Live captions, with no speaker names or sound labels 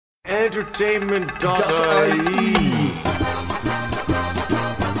Entertainment.ie.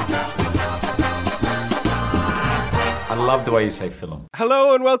 I love the way you say film.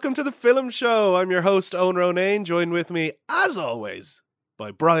 Hello and welcome to the Film Show. I'm your host, Owen Ronayne, joined with me, as always,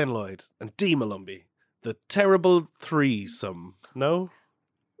 by Brian Lloyd and Dee Malumbi. The terrible threesome. No?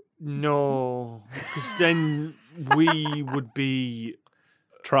 No, because then we would be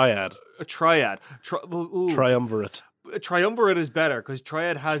Triad. a triad. Triumvirate. A triumvirate is better because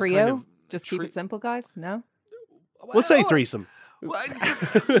triad has Trio? kind of Just keep it simple, guys. No? We'll say threesome.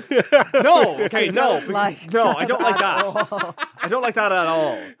 No, okay, no, no, I don't like that. I don't like that at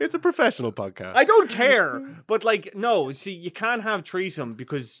all. It's a professional podcast. I don't care, but like, no. See, you can't have threesome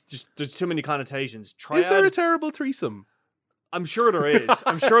because there's too many connotations. Triad, Is there a terrible threesome? I'm sure there is.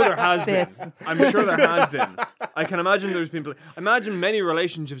 I'm sure there has been. I'm sure there has been. I can imagine there's been. Imagine many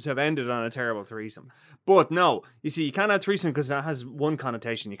relationships have ended on a terrible threesome. But no, you see, you can't have threesome because that has one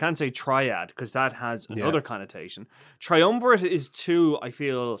connotation. You can't say triad because that has another connotation. Triumvirate is two. I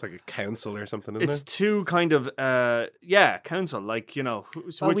feel It's like a council or something, isn't it's it? two kind of council. Like, you know,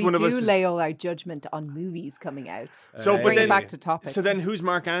 so Well, which we one of us do is, lay all our judgment on movies coming out. So, but Bring then it back to topic. So then who's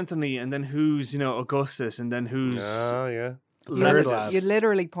Mark Antony, and then who's Augustus, and then who's Oh, yeah. you, Third li- lad. you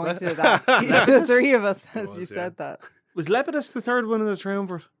literally pointed at that. The three of us, as you was, said that. was Lepidus the third one in the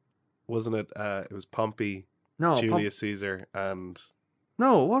triumvirate? Wasn't it? It was Pompey, No, Julius Caesar, and...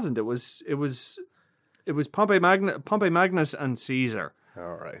 No, it wasn't. It was Pompey Magnus and Caesar,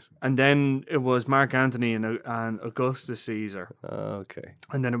 All right. and then it was Mark Antony and Augustus Caesar, Okay.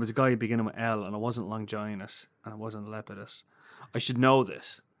 and then it was a guy beginning with L, and it wasn't Longinus, and it wasn't Lepidus. I should know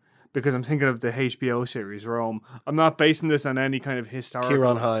this because I'm thinking of the HBO series Rome. I'm not basing this on any kind of historical.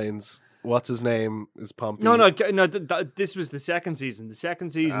 Kieran Hines. What's his name? Is Pompey? No. This was the second season. The second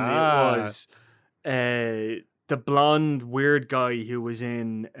season it was the blonde weird guy who was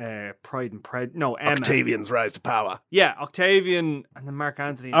in Pride and Prejudice. No, Emma. Octavian's rise to power. Yeah, Octavian and then Mark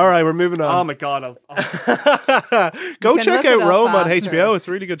Antony. All right, we're moving on. Oh my god! Go You can check look out it up Rome on after. HBO. It's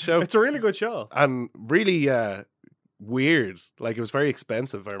a really good show. It's a really good show. And really weird. Like, it was very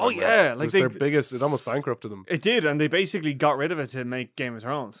expensive, I remember. Oh, yeah, It like was they- their biggest. It almost bankrupted them. It did, and they basically got rid of it to make Game of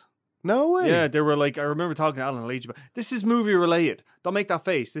Thrones. No way. Yeah, they were like, I remember talking to Alan Leach about this is movie related. Don't make that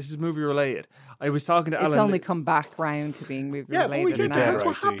face. This is movie related. I was talking to It's Alan. only come back round to being movie Yeah, but we related get now. that's right,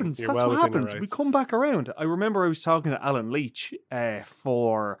 what Dee. happens. You're That's well what within your happens. We rights. come back around. I remember I was talking to Alan Leach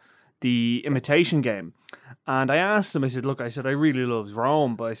for the Imitation Game, and I asked him. I said, "Look, I really loved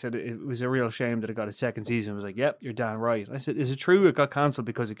Rome, but I said it was a real shame that it got a second season." He was like, "Yep, you're damn right." I said, "Is it true it got cancelled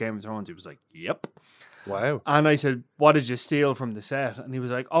because of Game of Thrones?" He was like, "Yep." Wow. And I said, "What did you steal from the set?" And he was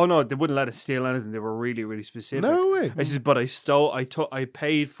like, "Oh no, they wouldn't let us steal anything. They were really, really specific." No way. I said, "But I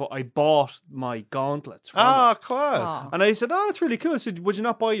bought my gauntlets from Ah, it." class. Ah. And I said, "Oh, that's really cool." I said, "Would you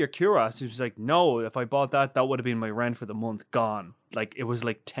not buy your cuirass?" He was like, "No, if I bought that, that would have been my rent for the month gone. Like, it was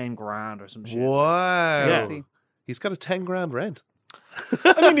like 10 grand or some shit." Wow. Yeah. See. He's got a 10 grand rent.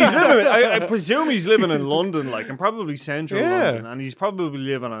 I mean, he's living. I presume he's living in London, like, and probably central Yeah. London, and he's probably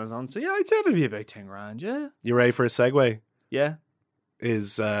living on his own. So yeah, I'd say it'd be about 10 grand. Yeah, You ready for a segue? yeah,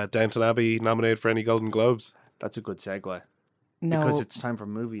 Is Downton Abbey nominated for any Golden Globes? that's a good segue No. because it's time for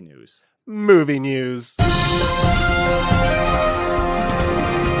movie news. Movie news.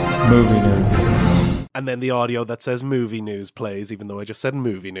 Movie news. And then the audio that says movie news plays, even though I just said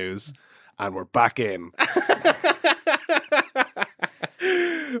movie news. And we're back in.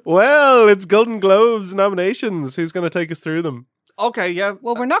 Well, it's Golden Globes nominations. Who's going to take us through them? Okay, yeah.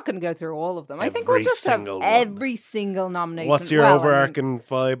 Well, we're not going to go through all of them. I think Every we'll just have single one. every single nomination. What's your Well, overarching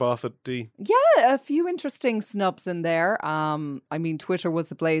vibe off it, D? Yeah, a few interesting snubs in there. I mean, Twitter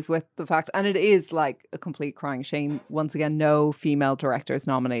was ablaze with the fact, and it is like a complete crying shame. Once again, no female directors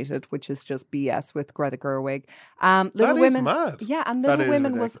nominated, which is just BS with Greta Gerwig. Little That is Women, mad. yeah, and That Little is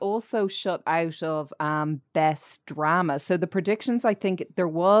Women was ridiculous. also shut out of Best Drama. So the predictions, I think there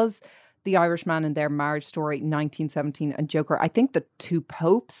was The Irishman in their Marriage Story, 1917, and Joker. I think the Two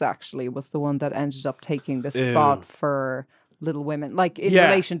Popes actually was the one that ended up taking the spot for Little Women, like in Yeah.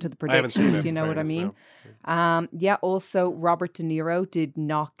 relation to the I haven't seen predictions, it, you know in what I fairness, mean? Yeah, also Robert De Niro did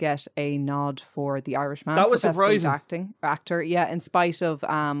not get a nod for The Irishman. That for was Best Lead surprising. actor, yeah, in spite of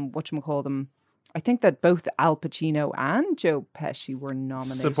whatchamacallit. I think that both Al Pacino and Joe Pesci were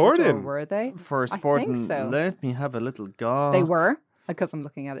nominated. Or Supporting. were they? For I think supporting, so. let me have a little go. They were, because I'm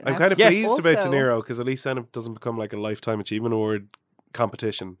looking at it I'm now. kind of Yes. pleased about De Also- Niro because at least then it doesn't become like a Lifetime Achievement Award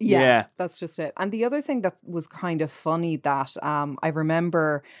competition. Yeah. That's just it. And the other thing that was kind of funny that I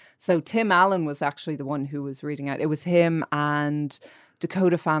remember, so Tim Allen was actually the one who was reading out. It was him and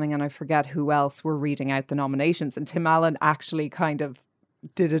Dakota Fanning and I forget who else were reading out the nominations. And Tim Allen actually kind of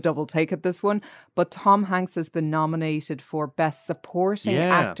did a double take at this one. But Tom Hanks has been nominated for Best Supporting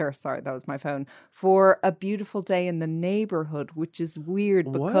Actor. Sorry, that was my phone. For A Beautiful Day in the Neighborhood, which is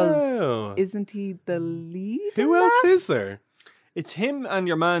weird because isn't he the lead? Who else is there? It's him and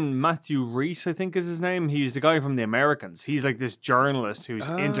your man Matthew Rhys, I think is his name. He's the guy from The Americans. He's like this journalist who's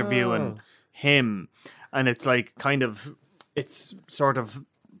interviewing him. And it's like kind of, it's sort of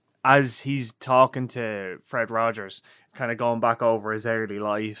as he's talking to Fred Rogers, kind of going back over his early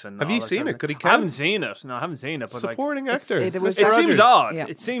life. And have you seen it? Could he count? I haven't seen it. No, I haven't seen it. But supporting actor. It seems odd. Yeah.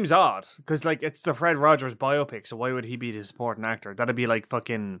 It seems odd because like it's the Fred Rogers biopic. So why would he be the supporting actor? That'd be like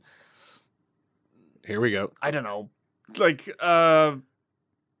fucking. Here we go. I don't know. Like Jim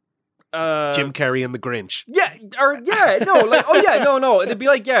Carrey and the Grinch. No, it'd be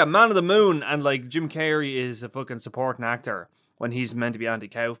like Man of the Moon, and like Jim Carrey is a fucking supporting actor when he's meant to be Andy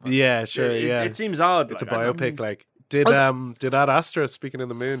Kaufman. Yeah, sure. It seems odd. It's a biopic. Like did Ad Astra, Speaking in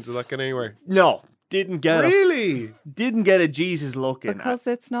the Moon, did that get anywhere? No, didn't get Didn't get a Jesus look in because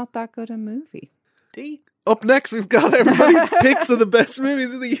it's not that good a movie. Up next, we've got everybody's picks of the best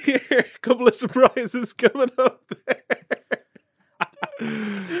movies of the year. A couple of surprises coming up there.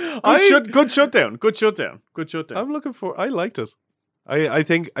 Good shutdown. I'm looking for. I liked it. I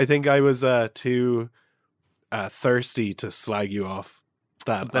think I was too thirsty to slag you off.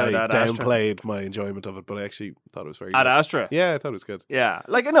 That I downplayed Astra. My enjoyment of it, but I actually thought it was very good. Ad Astra. Yeah, I thought it was good. Yeah,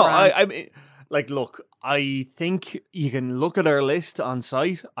 like no, I mean, like look, I think you can look at our list on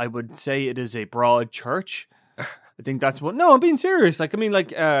site. I would say it is a broad church. I think that's what. No, I'm being serious. Like I mean, like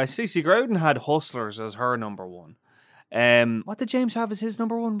Cece Growden had Hustlers as her number one. What did James have as his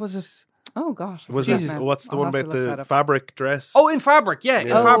number one? Was it? Oh gosh, what's the one about the fabric dress? Oh, In Fabric, In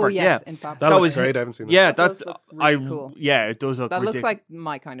Fabric. In Fabric. That looks great. I haven't seen that. Yeah, that does look really cool. Yeah, it does look. That ridiculous. looks like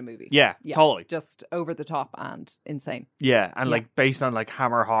my kind of movie. Yeah, totally. Just over the top and insane. Yeah, and like based on like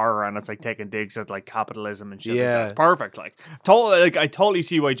Hammer horror, and it's like taking digs at like capitalism and shit. Yeah, like that. It's perfect. Like totally. Like I totally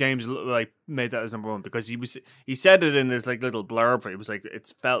see why James like made that as number one because he said it in his like little blurb. It was like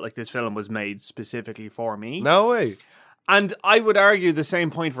it felt like this film was made specifically for me. No way. And I would argue the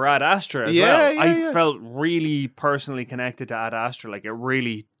same point for Ad Astra as well. I felt really personally connected to Ad Astra. Like, it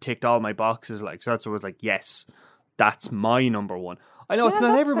really ticked all my boxes. Like, so that's what I was like, yes, that's my number one. I know it's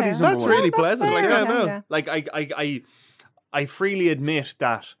not everybody's fair. number one. That's really pleasant. Fair. Like, I know. Like, I freely admit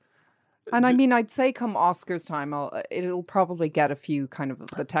that. And I mean, I'd say come Oscars time, it'll probably get a few kind of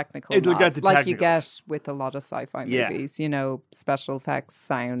the technical It'll get nods, the like you technicals. get with a lot of sci-fi movies, you know, special effects,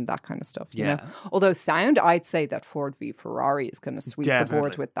 sound, that kind of stuff, you know. Although sound, I'd say that Ford v Ferrari is going to sweep the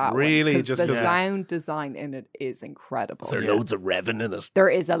board with that really, one. just the sound design in it is incredible. There are loads of revving in it. There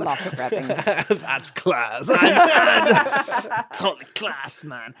is a lot of revving. That's class. Totally class,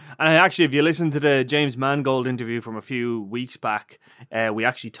 man. And actually, if you listen to the James Mangold interview from a few weeks back, we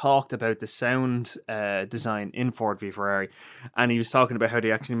actually talked about the sound design in Ford v Ferrari, and he was talking about how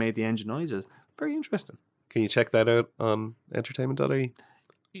they actually made the engine noises. Very interesting. Can you check that out on entertainment.ie?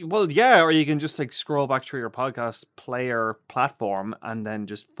 Well, yeah, or you can just like scroll back through your podcast player platform and then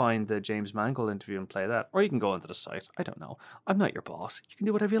just find the James Mangold interview and play that. Or you can go onto the site. I don't know. I'm not your boss. You can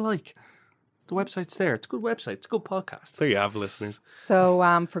do whatever you like. The website's there. It's a good website. It's a good podcast. There you have, listeners.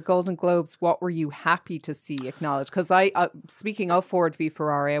 So for Golden Globes, what were you happy to see acknowledged? Because speaking of Ford v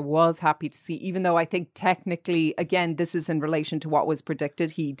Ferrari, I was happy to see, even though I think technically, again, this is in relation to what was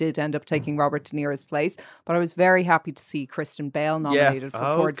predicted. He did end up taking Robert De Niro's place. But I was very happy to see Christian Bale nominated for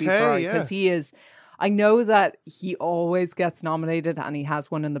Ford v Ferrari because he is... I know that he always gets nominated and he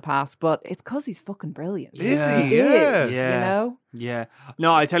has won in the past, but it's because he's fucking brilliant. Is he? He is, you know? Yeah.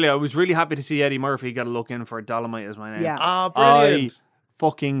 No, I tell you, I was really happy to see Eddie Murphy get a look in for Dolomite Is My Name. Yeah. Ah, brilliant. I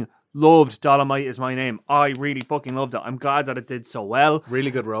fucking loved Dolomite Is My Name. I really fucking loved it. I'm glad that it did so well. Really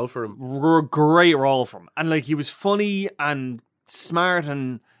good role for him. Great role for him. And like, he was funny and smart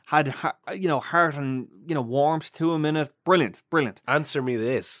and had, heart and, warmth to him in it. Brilliant. Answer me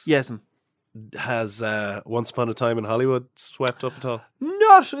this. Yes. Has Once Upon a Time in Hollywood swept up at all?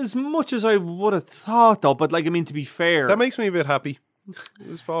 Not as much as I would have thought, though. But like, I mean, to be fair, that makes me a bit happy. It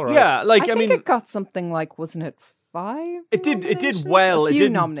was all right. Yeah, like I mean, it got something like, wasn't it 5? It did well. A few it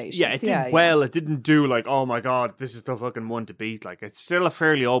did nominations. Yeah, it did well. It didn't do like, oh my god, this is the fucking one to beat. Like, it's still a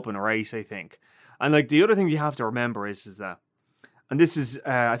fairly open race, I think. And like, the other thing you have to remember is that, and this is,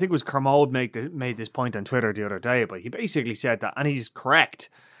 I think it was Kermode made this point on Twitter the other day, but he basically said that, and he's correct.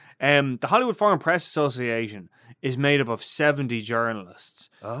 The Hollywood Foreign Press Association is made up of 70 journalists.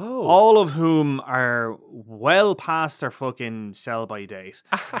 Oh. All of whom are well past their fucking sell-by date.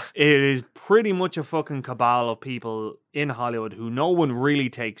 It is pretty much a fucking cabal of people in Hollywood who no one really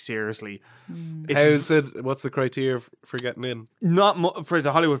takes seriously. What's the criteria for getting in? For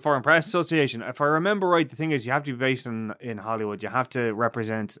the Hollywood Foreign Press Association. If I remember right, the thing is you have to be based in Hollywood. You have to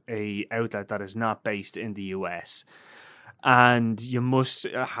represent a outlet that is not based in the US. And you must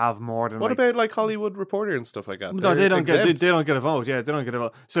have more than. What about like Hollywood Reporter and stuff like that? No, they don't get a vote. Yeah, they don't get a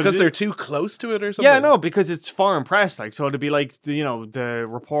vote. So because they're too close to it or something. Yeah, no, because it's foreign press. Like, so it'd be like the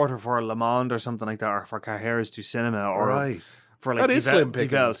reporter for Le Monde or something like that, or for Carreras du Cinema, or right. For like that is slim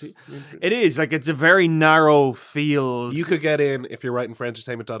pickings. It is like it's a very narrow field. You could get in if you're writing for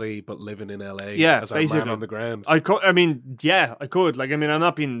entertainment.ie but living in LA. Yeah, as basically. a man on the ground. I could. I mean, yeah, I could. Like, I mean, I'm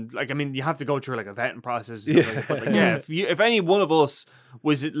not being like. I mean, you have to go through like a vetting process. Yeah, but, like, yeah. If any one of us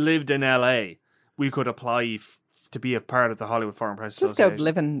lived in LA, we could apply to be a part of the Hollywood Foreign Press Association. Just go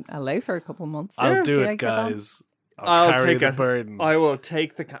live in LA for a couple of months. I'll do it, guys. I'll carry the burden. I will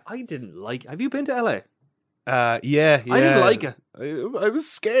take the. I didn't like. Have you been to LA? Yeah. I didn't like it. I was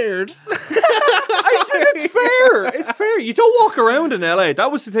scared. It's fair. It's fair. You don't walk around in LA.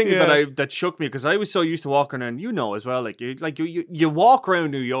 That was the thing that shook me because I was so used to walking around. As well. You walk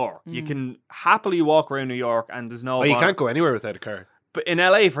around New York. You can happily walk around New York, and there's no. Oh, you can't go anywhere without a car. But in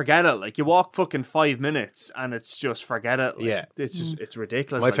LA, forget it. Like, you walk fucking 5 minutes and it's just forget it. Like, yeah. It's just, it's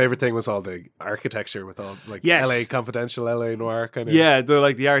ridiculous. My favorite thing was all the architecture with all, like, LA Confidential, LA Noir kind of. Yeah, they're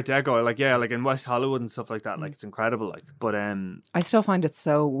like the Art Deco. Like, yeah, like in West Hollywood and stuff like that. Like, it's incredible. Like, but, I still find it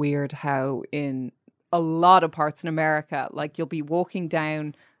so weird how in a lot of parts in America, like, you'll be walking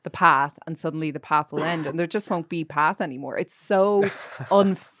down the path and suddenly the path will end and there just won't be path anymore. It's so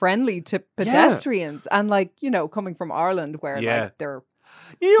unfriendly to pedestrians. And like, coming from Ireland where like they're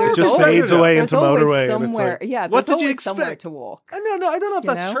it just fades away into motorway. Somewhere, and it's like, yeah, what did you somewhere expect? to walk. No, I don't know if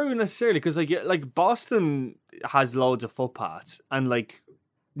that's true necessarily because like Boston has loads of footpaths and like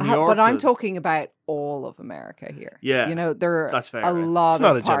New York. But I'm talking about all of America here. Yeah, there are that's fair, a lot it's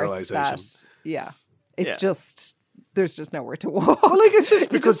not of a parts generalization. It's just there's just nowhere to walk. Well, like it's just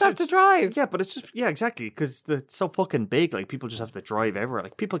because you just have to drive. Yeah, but it's just exactly because it's so fucking big. Like people just have to drive everywhere.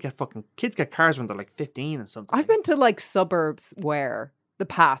 Like kids get cars when they're like 15 and something. I've been to like suburbs where the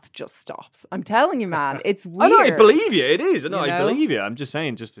path just stops. I'm telling you, man, it's weird. I know, I believe you. It is. I believe you. I'm just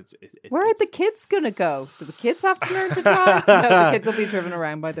saying, where are the kids gonna go? Do the kids have to learn to drive? No, the kids will be driven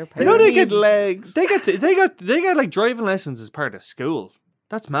around by their parents. They get legs. They get like driving lessons as part of school.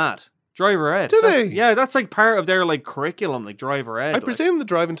 That's mad. Driver ed. Do they? Yeah, that's like part of their like curriculum, like driver ed. I presume the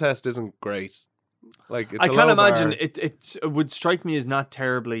driving test isn't great. Like it's I can't imagine it would strike me as not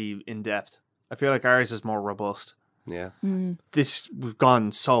terribly in depth. I feel like ours is more robust. Yeah. We've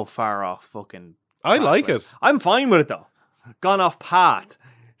gone so far off fucking. I like it. I'm fine with it though. Gone off path.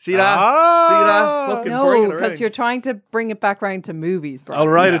 See that? See that? Fucking no, because you're trying to bring it back around to movies, bro. I'll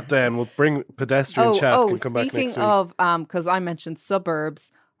write it down. We'll bring pedestrian chat can come back next week. Speaking of, because I mentioned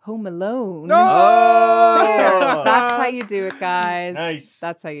suburbs, Home Alone. No! That's how you do it, guys. Nice.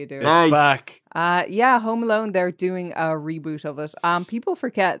 That's how you do it. It's back. Home Alone, they're doing a reboot of it. People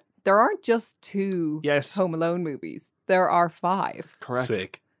forget there aren't just 2 Home Alone movies. There are 5. Correct.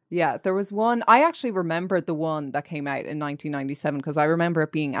 Sick. Yeah, there was one. I actually remembered the one that came out in 1997 because I remember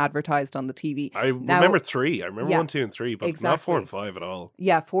it being advertised on the TV. I remember 3. I remember 1, 2, and 3, but not 4 and 5 at all.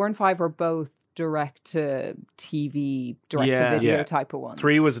 Yeah, 4 and 5 are both direct to TV, direct to video type of ones.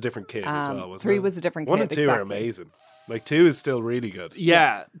 3 was a different kid as well, wasn't it? 3 was a different kid. 1 and 2 are amazing. Like 2 is still really good.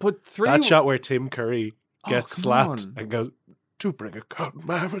 Yeah, but 3. That shot where Tim Curry gets slapped and goes, "To bring a coat,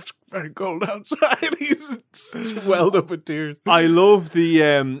 ma'am, it's very cold outside." He's welled up with tears. I love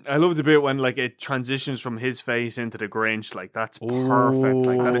the bit when like it transitions from his face into the Grinch. Like that's perfect.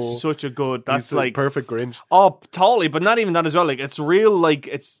 Like that is such a good. That's like perfect Grinch. Oh, totally. But not even that as well. Like it's real. Like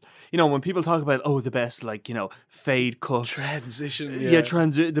it's when people talk about the best fade cuts transition.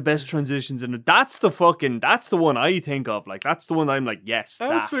 The best transitions, and that's the one I think of. Like that's the one I'm like, yes,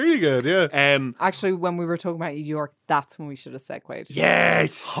 that's really good. Yeah. Actually, when we were talking about New York, that's when we should have segued.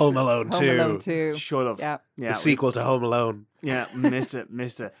 Yes. Home Alone 2. Home Alone 2. Should have. Yeah. The sequel to Home Alone. Yeah, missed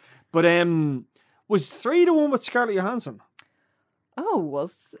it. But was 3 the one with Scarlett Johansson? Oh,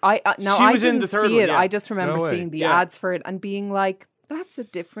 was I? No, she I was didn't in the third see one, it. yeah. I just remember seeing the ads for it and being like, "That's a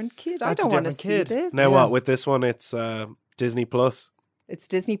different kid. I don't want to see this." Now what? With this one, it's Disney Plus. It's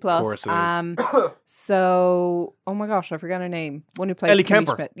Disney Plus. Of course it is. So, oh my gosh, I forgot her name. One who plays Ellie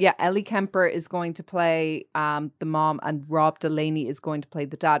Kemper. Schmidt. Yeah, Ellie Kemper is going to play the mom, and Rob Delaney is going to play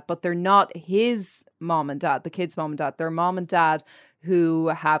the dad. But they're not his mom and dad, the kid's mom and dad. They're mom and dad who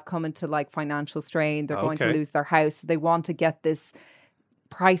have come into like financial strain. They're going to lose their house. They want to get this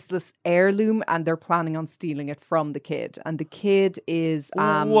priceless heirloom and they're planning on stealing it from the kid. And the kid is...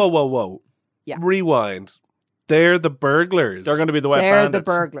 Whoa. Yeah. Rewind. They're the burglars. They're going to be the wet They're bandits.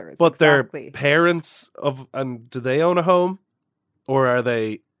 the burglars. But exactly. they're parents of... And do they own a home? Or are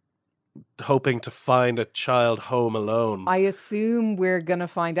they hoping to find a child home alone? I assume we're going to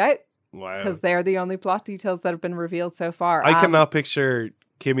find out. Wow. Because they're the only plot details that have been revealed so far. I cannot picture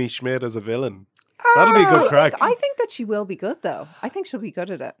Kimmy Schmidt as a villain. That'll be a good crack. I think that she will be good, though. I think she'll be good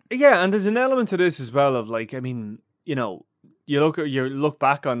at it. Yeah, and there's an element to this as well of like, I mean, you know, you look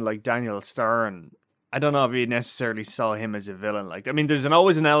back on like Daniel Stern. I don't know if you necessarily saw him as a villain. Like, I mean, there's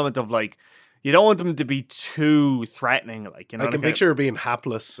always an element of like, you don't want them to be too threatening. Like, you know, I can picture her being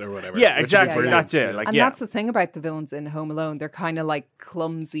hapless or whatever. Yeah, exactly. That's it. Like, and that's the thing about the villains in Home Alone. They're kind of like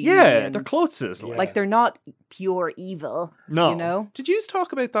clumsy. Yeah, they're klutzes. Yeah. Like they're not pure evil. No. You know? Did you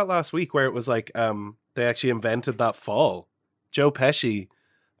talk about that last week where it was like they actually invented that fall? Joe Pesci,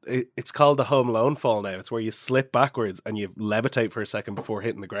 it's called the Home Alone fall now. It's where you slip backwards and you levitate for a second before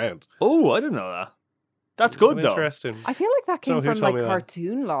hitting the ground. Oh, I didn't know that. That's good though. Interesting. I feel like that came So who from told like me that?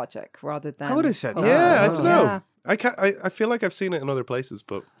 cartoon logic rather than... I would have said that. Yeah, I as don't well. know. I feel like I've seen it in other places,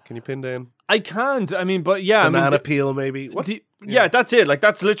 but can you pin down I can't. I mean, but yeah, Banana I mean, Peel maybe? What? yeah, that's it. Like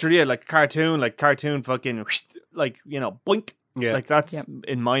that's literally it. Like cartoon fucking like, you know, boink. Yeah. Like that's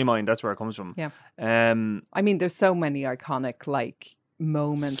in my mind, that's where it comes from. Yeah. I mean, there's so many iconic like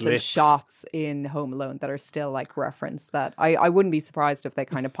moments and Slips. shots in Home Alone that are still like referenced that I wouldn't be surprised if they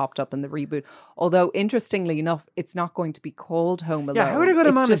kind of popped up in the reboot. Although interestingly enough, it's not going to be called Home Alone. Yeah, how are they going to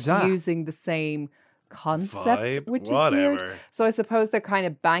it's manage just that? using the same concept, Vibe? which is Whatever. weird. So I suppose they're kind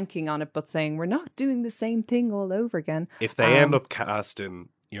of banking on it, but saying we're not doing the same thing all over again. If they end up casting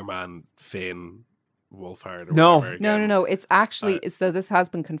your man Finn Wolfhard or No. whatever again, No. It's actually, so this has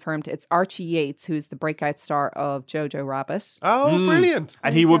been confirmed. It's Archie Yates, who's the breakout star of Jojo Rabbit. Oh, brilliant.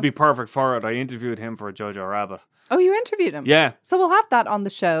 and he would be perfect for it. I interviewed him for a Jojo Rabbit. Oh, you interviewed him? Yeah. So we'll have that on the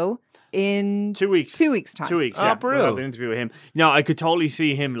show in 2 weeks. 2 weeks' time. 2 weeks, Oh, yeah. We'll brilliant. have an interview with him. Now, I could totally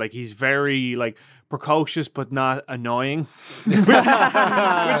see him, like, he's very, like, precocious but not annoying. which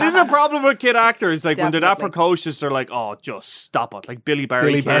is a problem with kid actors. Like, when they're that Definitely. precocious, they're like, oh, just stop it. Like Billy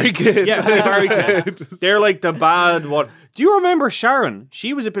Barry Billy Kid. Yeah, Billy Barry Kid. They're like the bad one. Do you remember Sharon?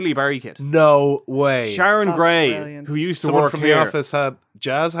 She was a Billy Barry Kid. No way. Sharon That's Gray, brilliant. who used to Someone work from here. the office had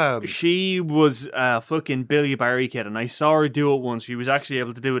jazz hands. She was a fucking Billy Barry Kid, and I saw her do it once. She was actually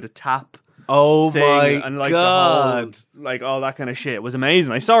able to do it a tap Oh thing my and like god. the whole, like all that kind of shit. It was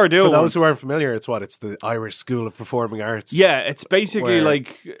amazing. I saw her do For it those once. who aren't familiar, it's the Irish School of Performing Arts. Yeah, it's basically Where-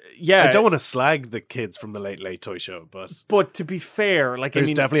 like, yeah. I don't want to slag the kids from the Late Late Toy Show, but to be fair, like there's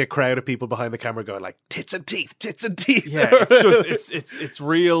I mean, definitely a crowd of people behind the camera going like tits and teeth. yeah, it's just it's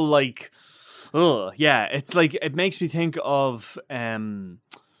real like, yeah. It's like it makes me think of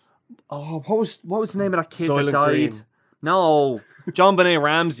what was the name of that kid Soylent that died? Green. No, John Benet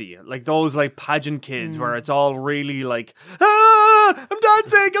Ramsey, like those like pageant kids where it's all really like, I'm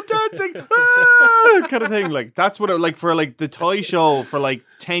dancing, kind of thing. Like that's what it like for like the toy show for like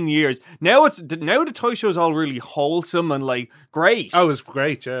 10 years. Now the toy show is all really wholesome and like great. Oh, it was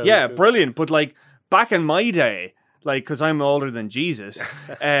great, yeah. Yeah, brilliant. But like back in my day, like, because I'm older than Jesus,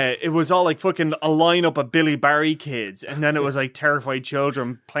 it was all like fucking a lineup of Billy Barry kids, and then it was like terrified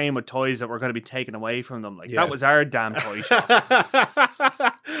children playing with toys that were going to be taken away from them. Like Yeah. that was our damn toy show.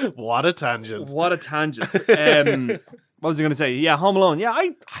 What a tangent. What a tangent. What was I going to say? Yeah, Home Alone. Yeah,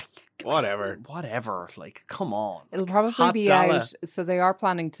 Whatever. whatever. Like, come on. It'll probably Hot be dollar. out. So they are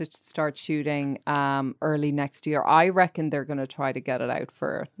planning to start shooting early next year. I reckon they're going to try to get it out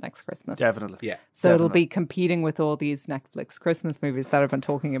for next Christmas. Definitely. Yeah. So it'll be competing with all these Netflix Christmas movies that I've been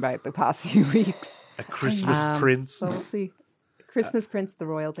talking about the past few weeks. A Christmas Prince. So we'll see. Christmas Prince, the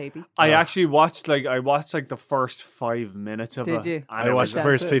royal baby. I actually watched the first 5 minutes of it. Did you? and I it watched was- the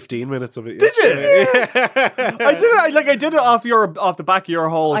first 15 minutes of it. Did you? yesterday. I did it off the back of your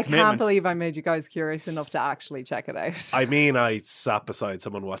whole I commitment. can't believe I made you guys curious enough to actually check it out. I mean, I sat beside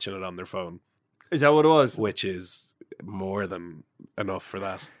someone watching it on their phone, Is that what it was? which is more than enough for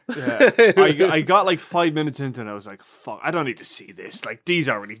that. Yeah. I got like 5 minutes into it and I was like, fuck, I don't need to see this. Like, D's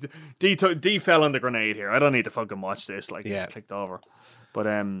already... D fell on the grenade here. I don't need to fucking watch this. Like, Yeah. clicked over. But,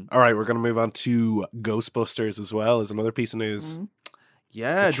 All right, we're going to move on to Ghostbusters as well as another piece of news.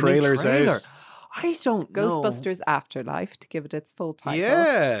 yeah, The trailer's out. I don't know. Ghostbusters Afterlife, to give it its full title.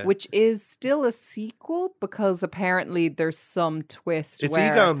 Yeah. Which is still a sequel because apparently there's some twist It's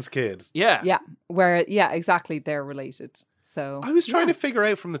where... Egon's kid. Yeah. Yeah, exactly, they're related. So I was trying to figure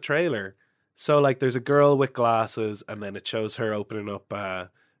out from the trailer, So like there's a girl with glasses, and then it shows her opening up.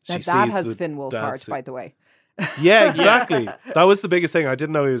 She That sees has the Finn Wolfhard, dad's- by the way. Yeah, exactly. That was the biggest thing. I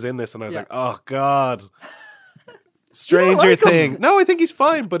didn't know he was in this, and I was like, oh god. Stranger Thing. No, I think he's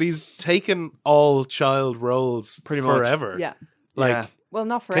fine, but he's taken all child roles Pretty much. forever. Yeah. Like, Yeah. Well,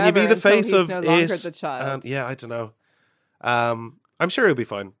 not forever. can you be the until face he's of no longer it? the child. Yeah, I don't know. I'm sure he'll be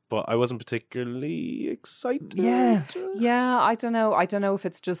fine, but I wasn't particularly excited. Yeah. Yeah, I don't know. I don't know if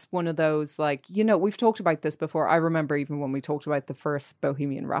it's just one of those, like, we've talked about this before. I remember even when we talked about the first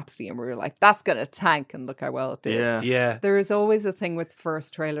Bohemian Rhapsody, and we were like, that's going to tank, and look how well it did. Yeah. Yeah. There is always a thing with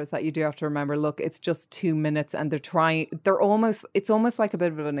first trailers that you do have to remember. Look, it's just 2 minutes, and it's almost like a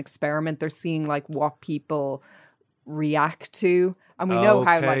bit of an experiment. They're seeing like what people react to, and we know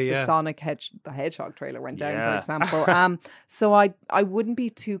how like the Sonic the Hedgehog trailer went down, for example. So I wouldn't be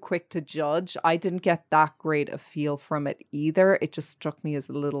too quick to judge. I didn't get that great a feel from it either. It just struck me as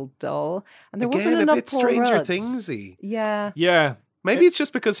a little dull, and there wasn't a enough bit Paul Stranger Rudd. Thingsy. Yeah. Yeah. Maybe it's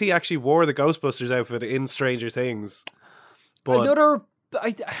just because he actually wore the Ghostbusters outfit in Stranger Things. But Another,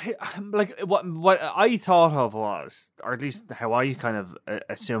 like what I thought of was, or at least how I kind of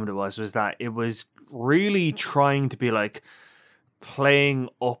assumed it was that it was really trying to be like playing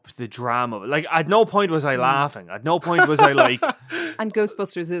up the drama. Like at no point was I laughing. At no point was I like. And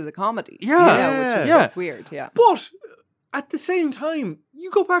Ghostbusters is a comedy. Yeah. Which is Yeah. what's weird. Yeah. But at the same time,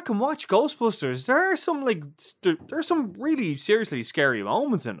 you go back and watch Ghostbusters. There are some there's some really seriously scary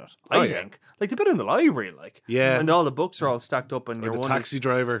moments in it. I think, like the bit in the library, like and all the books are all stacked up, and or the taxi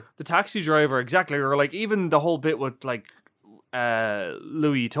driver. The taxi driver, exactly, or like even the whole bit with like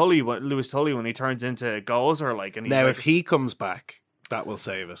Louis Tully when he turns into Gozer, like, and he's Now, like, if he comes back, that will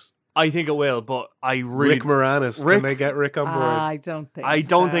save it. I think it will, but I really Rick Moranis. Can they get Rick on board? I don't think. I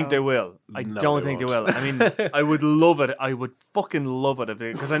don't think so. they will. I No, don't they think they won't. will. I mean, I would love it. I would fucking love it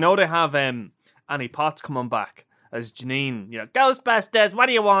because I know they have Annie Potts coming back as Janine. Ghostbusters. What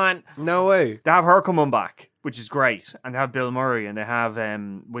do you want? No way. They have her coming back, which is great, and they have Bill Murray, and they have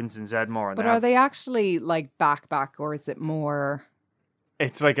Winston Zedmore. And But are they actually like back, or is it more?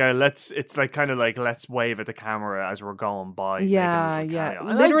 It's like let's wave at the camera as we're going by. Yeah, making music, yeah. carry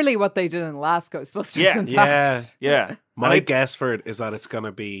on. Literally what they did in the last Ghostbusters. Yeah, in Yeah. fact. Yeah. My guess for it is that it's going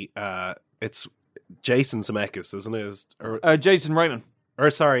to be it's Jason Zemeckis, isn't it? Jason Reitman.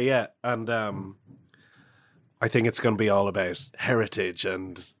 And I think it's going to be all about heritage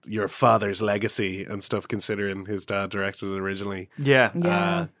and your father's legacy and stuff, considering his dad directed it originally. Yeah.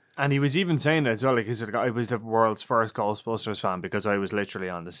 Yeah. And he was even saying that as well, like, I was the world's first Ghostbusters fan because I was literally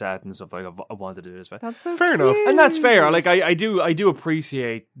on the set and stuff. Like, I wanted to do this. That's so Fair enough. cute. And that's fair. Like, I do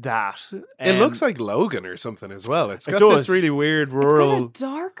appreciate that. It looks like Logan or something as well. It's got does. this really weird It's rural. got a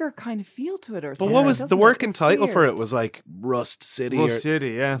darker kind of feel to it, or But something. what was the doesn't it? working It's title for it? weird. Was like Rust City Rust or City,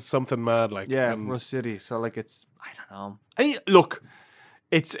 yeah. something mad like. Yeah, and Rust City. So, like, it's, I don't know. I mean, look,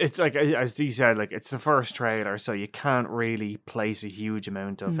 it's like, as Dee said, like, it's the first trailer, so you can't really place a huge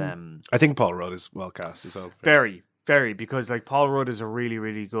amount of I think Paul Rudd is well cast as well. Very, very, because like Paul Rudd is a really,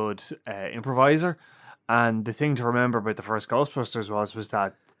 really good improviser, and the thing to remember about the first Ghostbusters was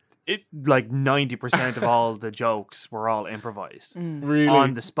that it like 90% of all the jokes were all improvised Really,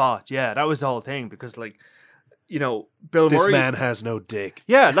 on the spot. Yeah, that was the whole thing because like Bill this Murray. man has no dick.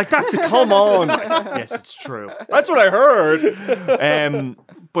 Yeah, like that's come on. Yes, it's true. That's what I heard.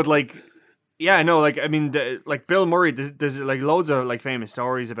 But like, yeah, no, like I mean, like Bill Murray, there's like loads of like famous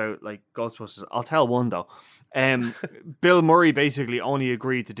stories about like Ghostbusters. I'll tell one though. Bill Murray basically only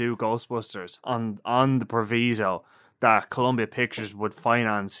agreed to do Ghostbusters on the proviso that Columbia Pictures would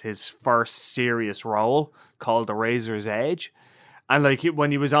finance his first serious role called The Razor's Edge. And like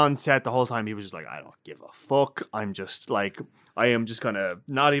when he was on set the whole time, he was just like, I don't give a fuck. I'm just like, I am just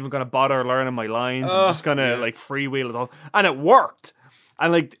not even gonna bother learning my lines. I'm just gonna like freewheel it all, and it worked.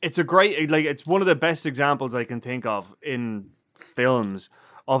 And like, it's a great, like, it's one of the best examples I can think of in films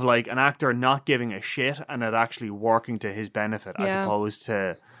of like an actor not giving a shit and it actually working to his benefit as opposed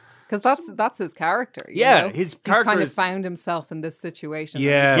to. Because that's his character. You Yeah, know? his He's character kind of is- found himself in this situation.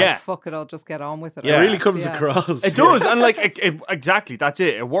 Yeah. And he's like, Yeah. fuck it, I'll just get on with it. Yeah. It really comes across. It does, and like exactly, that's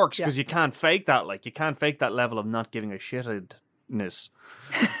it. It works because Yeah. you can't fake that. Like you can't fake that level of not giving a shitness.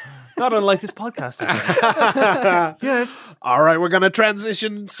 Not unlike this podcast. Yes. All right, we're going to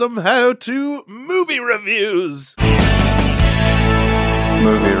transition somehow to movie reviews.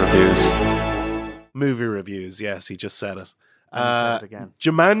 Movie reviews. Movie reviews, yes, he just said it. I said it again.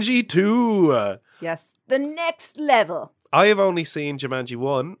 Jumanji 2. Yes. The next level. I have only seen Jumanji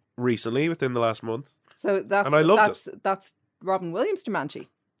 1 recently, within the last month. So that's And I loved that's Robin Williams Jumanji.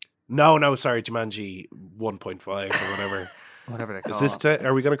 No, sorry, Jumanji 1.5 or whatever. whatever they call Is this?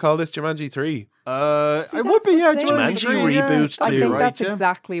 Are we going to call this Jumanji 3? It would be Jumanji reboot 2. I think Right, that's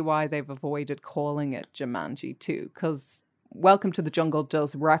exactly why they've avoided calling it Jumanji 2, because Welcome to the Jungle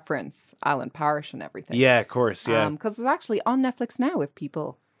does reference Alan Parrish and everything. Yeah, of course, yeah. Because it's actually on Netflix now if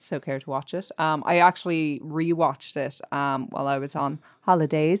people so care to watch it. I actually rewatched it while I was on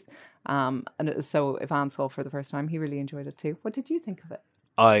holidays. And it was so Ivan saw for the first time. He really enjoyed it too. What did you think of it?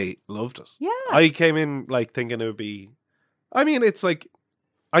 I loved it. Yeah. I came in like thinking it would be... I mean, it's like...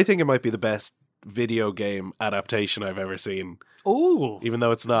 I think it might be the best video game adaptation I've ever seen. Oh. Even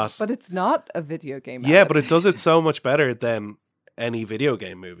though it's not. But it's not a video game Yeah, but it does it so much better than any video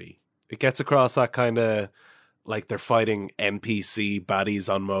game movie. It gets across that kind of... Like they're fighting NPC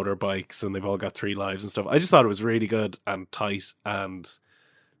baddies on motorbikes and they've all got 3 lives and stuff. I just thought it was really good and tight, and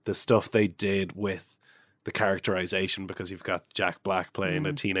the stuff they did with the characterization, because you've got Jack Black playing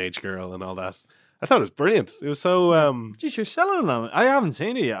a teenage girl and all that. I thought it was brilliant. It was so... Jeez, you're selling on it. I haven't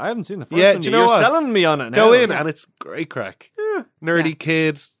seen it yet. I haven't seen the first yeah, one. do you know You're what? selling me on it now. Go in and it's great crack. Yeah. Nerdy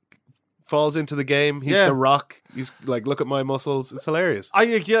kid falls into the game. He's the Rock. He's like, look at my muscles. It's hilarious. I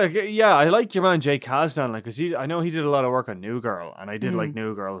like your man Jay Kasdan, like, cause I know he did a lot of work on New Girl, and I did like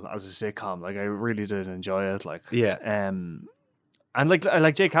New Girl as a sitcom. Like, I really did enjoy it. Like, and like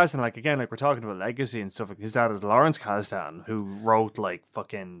Jay Kasdan, like, again, like, we're talking about legacy and stuff. Like, his dad is Lawrence Kasdan, who wrote like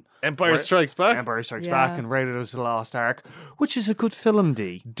fucking Empire Strikes Back, and Raiders of the Lost Ark, which is a good film.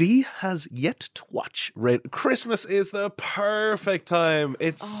 D has yet to watch. Christmas is the perfect time.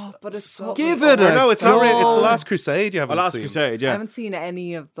 It's but it's so... Give it no, it's not. It's The Last Crusade. You haven't Last seen. Crusade. Yeah, I haven't seen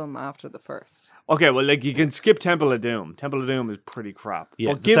any of them after the first. Okay, well, like, you can skip Temple of Doom. Temple of Doom is pretty crap.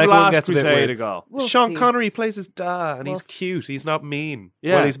 Yeah, but the give second one Last gets a bit Crusade weird. a go. We'll Sean see. Connery plays his dad, and he's cute. He's not mean.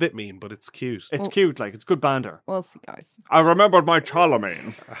 Yeah. Well, he's a bit mean, but it's cute. It's cute, like, it's good banter. We'll see, guys. I remembered my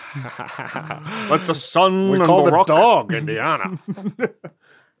Charlemagne. With the sun We and call the the rock. dog Indiana.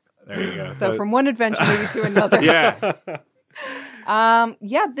 There you go. So from one adventure movie to another. Yeah.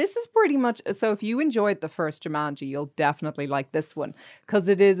 This is pretty much... So if you enjoyed the first Jumanji, you'll definitely like this one, because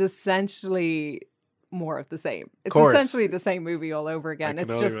it is essentially more of the same. It's essentially the same movie all over again.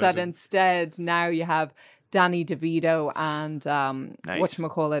 It's just that instead now you have Danny DeVito and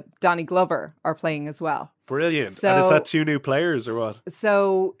whatchamacallit, Danny Glover are playing as well. Brilliant. So, and is that 2 new players or what?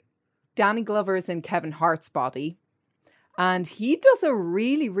 So Danny Glover is in Kevin Hart's body, and he does a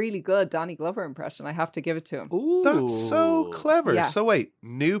really, really good Danny Glover impression. I have to give it to him. Ooh. That's so clever. Yeah. So wait,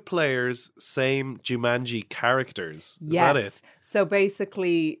 new players, same Jumanji characters. Is Yes. that it? So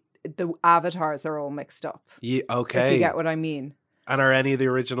basically the avatars are all mixed up. Yeah, If okay. you get what I mean. And are any of the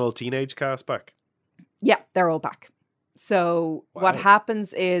original teenage cast back? Yeah, they're all back. So what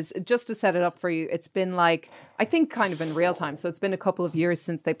happens is, just to set it up for you, it's been like, I think kind of in real time. So it's been a couple of years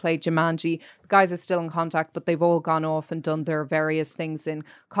since they played Jumanji. The guys are still in contact, but they've all gone off and done their various things in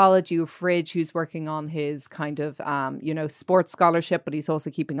college. You have Fridge, who's working on his kind of, sports scholarship, but he's also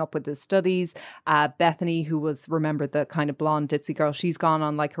keeping up with his studies. Bethany, who was, remember, the kind of blonde ditzy girl, she's gone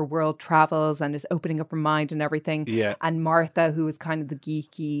on like her world travels and is opening up her mind and everything. Yeah. And Martha, who is kind of the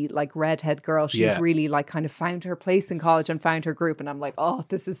geeky, like redhead girl, she's really like kind of found her place in college and found her group. And I'm like, oh,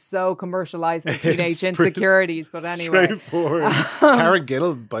 this is so commercializing teenage insecurities. But anyway, straightforward. Karen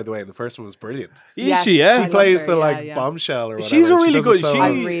Gill, by the way, in the first one was brilliant. Yes, She I She love plays her, the bombshell or whatever. She's a really does it good- so she-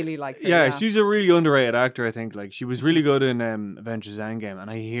 I well. really like her. Yeah, she's a really underrated actor, I think. Like, she was really good in Avengers Endgame,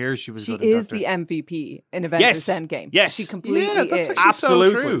 and I hear she was She good in is Doctor... the MVP in Avengers Endgame. Yes. She completely Yeah, that's is. actually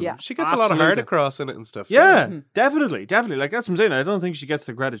Absolutely. so true. Yeah. She gets a lot of heart Absolutely. across in it and stuff. Yeah, definitely. Like, that's what I'm saying. I don't think she gets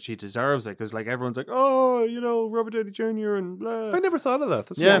the credit she deserves, like, because, like, everyone's like, oh, Robert Downey Jr. and blah. I never thought of that.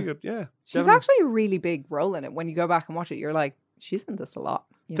 That's Yeah. really good. Yeah. She's actually a really big role in it. When you go back and watch it, you're like, she's in this a lot.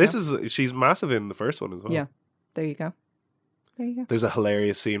 you know? She's massive in the first one as well. Yeah. There you go. There you go. There's a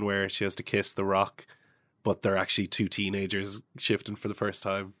hilarious scene where she has to kiss the Rock, but they're actually 2 teenagers shifting for the first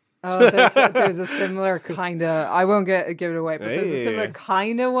time. Oh, there's a similar kind of, I won't give it away, but there's a similar Hey.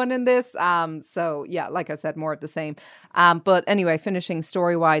 kind of one in this. So yeah, like I said, more of the same. But anyway, finishing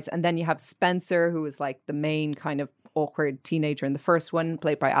story-wise, and then you have Spencer, who is like the main kind of awkward teenager in the first one,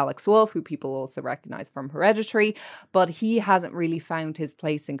 played by Alex Wolff, who people also recognize from Hereditary, but he hasn't really found his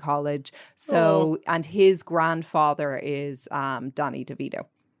place in college. So, and his grandfather is Danny DeVito.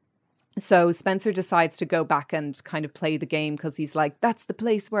 So Spencer decides to go back and kind of play the game because he's like, that's the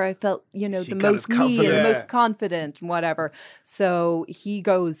place where I felt, the most me and the most confident and whatever. So he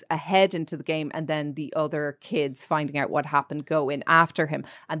goes ahead into the game, and then the other kids, finding out what happened, go in after him.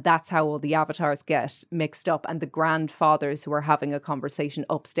 And that's how all the avatars get mixed up. And the grandfathers who are having a conversation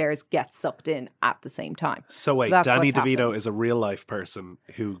upstairs get sucked in at the same time. So wait, Danny DeVito is a real life person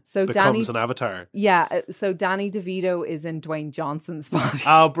who becomes an avatar. Yeah. So Danny DeVito is in Dwayne Johnson's body.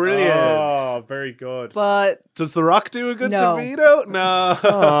 Oh, brilliant. Oh, very good. But does The Rock do a good DeVito?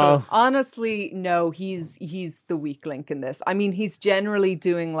 No. Honestly, no. He's the weak link in this. I mean, he's generally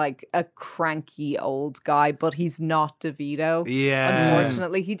doing like a cranky old guy, but he's not DeVito. Yeah.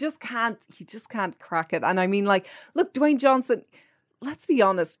 Unfortunately, he just can't crack it. And I mean, like, look, Dwayne Johnson. Let's be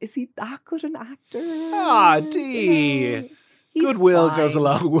honest. Is he that good an actor? D. Goodwill goes a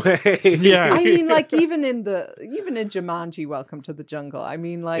long way. Yeah. I mean, like, even in Jumanji, Welcome to the Jungle. I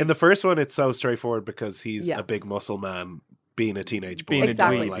mean, like, in the first one, it's so straightforward because he's a big muscle man being a teenage boy.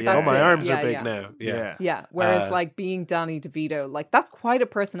 Exactly. Like, my arms are big now. Yeah. Whereas, like, being Danny DeVito, like, that's quite a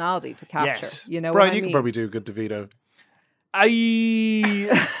personality to capture. Yes. You know, Brian, what I you mean? can probably do a good DeVito. I'm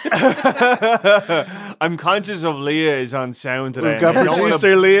conscious of Leah is on sound today. We've got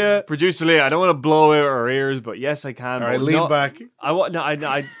producer Leah. Producer Leah. I don't want to blow out her ears, but yes, I can. All right, lean back. Okay.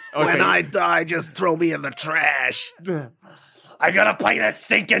 When I die, just throw me in the trash. I gotta play this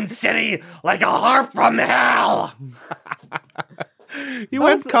stinking city like a harp from hell. You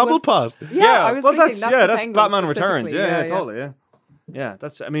went Cobblepot. Yeah, I was thinking that's Batman Returns. specifically. Yeah, totally. Yeah. Yeah,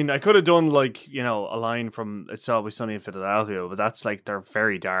 I mean, I could have done like, a line from It's Always Sunny in Philadelphia, but that's like, they're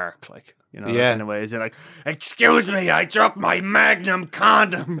very dark, like, in a way. Is it like, excuse me, I dropped my magnum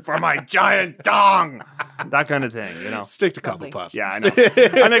condom for my giant dong. That kind of thing, Stick to Cobblepot. Yeah, I know.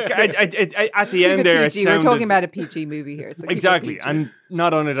 And at the end there, PG. We're talking about a PG movie here. So exactly. And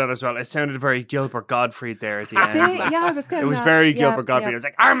not only that as well, it sounded very Gilbert Gottfried there at the end. I was getting it was that. very Gilbert Gottfried. Yeah. It was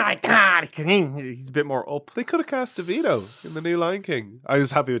like, oh my God, he's a bit more up. They could have cast DeVito in the new Lion King. I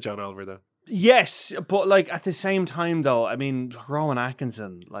was happy with John Oliver, though. Yes, but like at the same time, though, I mean, Rowan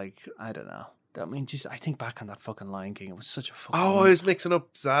Atkinson, like, I don't know. I mean, I think back on that fucking Lion King. It was such a fucking... Oh, I was mixing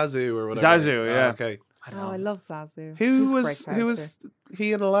up Zazu or whatever. Zazu, yeah. Okay. I love Zazu. Who was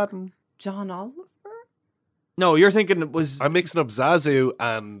he in Aladdin? John Oliver? No, you're thinking it was... I'm mixing up Zazu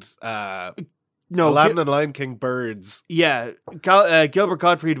and Aladdin and Lion King birds. Yeah, Gilbert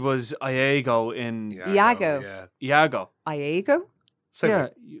Gottfried was Iago in... Iago. Yeah. Iago. Iago? Yeah.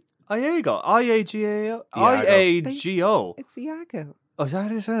 Iago. I-A-G-A-O. I-A-G-O. It's Iago. Oh, is that how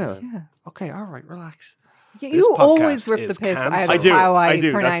it is? Yeah. Okay, all right, relax. Yeah, you always rip the piss out of how I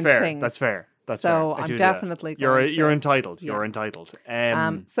pronounce things. That's fair. So I'm definitely you're entitled. You're entitled.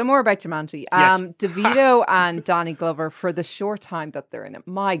 So more about Jumanji. Yes. DeVito and Donny Glover, for the short time that they're in it,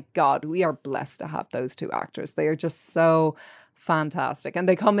 my God, we are blessed to have those two actors. They are just so fantastic, and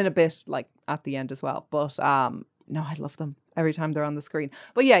they come in a bit like at the end as well. But no, I love them every time they're on the screen.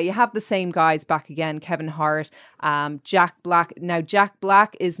 But yeah, you have the same guys back again: Kevin Hart, Jack Black. Now Jack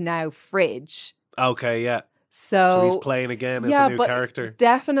Black is now Fridge. Okay, yeah. So he's playing again as a new character.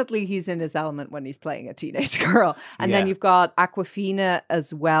 Definitely he's in his element when he's playing a teenage girl. And then you've got Awkwafina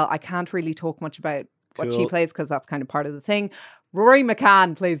as well. I can't really talk much about what she plays because that's kind of part of the thing. Rory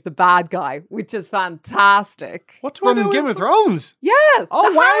McCann plays the bad guy, which is fantastic. What from Game of Thrones? Yeah.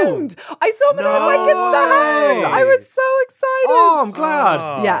 Oh, wow. Hound. I saw him and I was like, it's the Hound. I was so excited. Oh, I'm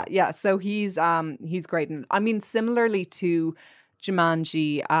glad. Yeah. So he's great. And I mean, similarly to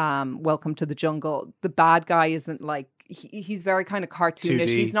Jumanji, Welcome to the Jungle, the bad guy isn't like, he's very kind of cartoonish. 2D.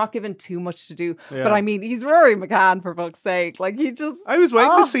 He's not given too much to do. Yeah. But I mean, he's Rory McCann, for fuck's sake. Like, he just... I was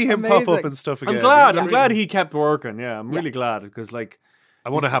waiting to see him pop up and stuff again. I'm glad he kept working. Yeah, I'm really glad because, like... I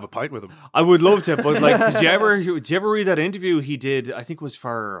want to have a pint with him. I would love to, but like, did you ever read that interview he did? I think it was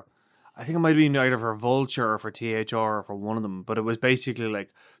for... I think it might have been either for Vulture or for THR or for one of them, but it was basically like,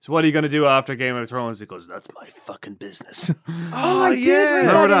 so what are you going to do after Game of Thrones? He goes, that's my fucking business. Oh, I did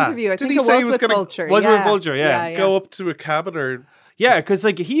read that interview. I think it was with Vulture. Was with Vulture, yeah. Go up to a cabin or... Yeah, because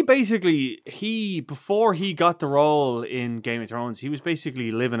like before he got the role in Game of Thrones, he was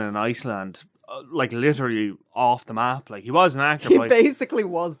basically living in Iceland, like literally off the map. Like he was an actor. He basically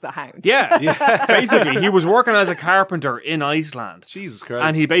was the Hound. Yeah. Basically, he was working as a carpenter in Iceland. Jesus Christ!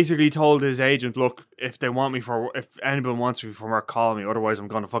 And he basically told his agent, "Look, if anyone wants me for work, call me. Otherwise, I'm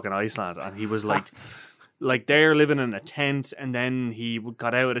going to fucking Iceland." And he was like. Like they're living in a tent, and then he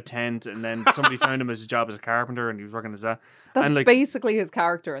got out of the tent, and then somebody found him as a job as a carpenter, and he was working as that. That's and like, basically his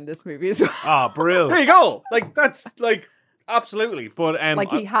character in this movie as well. Oh, brilliant! There you go. Like that's like absolutely. But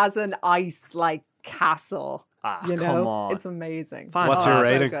like he has an ice like castle. Come on. It's amazing. What's your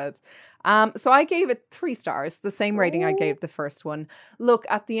rating? So good. So I gave it 3 stars, the same rating I gave the first one. Look,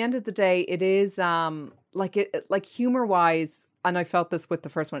 at the end of the day, it is like humor wise, and I felt this with the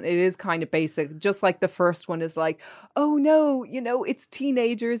first one, it is kind of basic, just like the first one is like, oh no, it's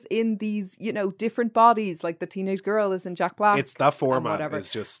teenagers in these, different bodies, like the teenage girl is in Jack Black. It's that format is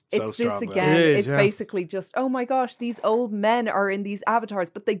just so it's strong. This again, it's basically just, oh my gosh, these old men are in these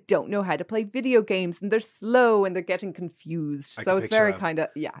avatars, but they don't know how to play video games, and they're slow and they're getting confused. So it's very kind of,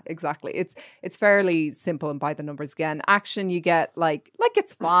 exactly. It's fairly simple and by the numbers again. Action, you get like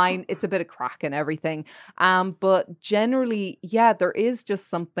it's fine. It's a bit of crack and everything. But generally, there is just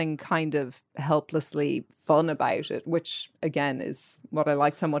something kind of helplessly fun about it, which again is what I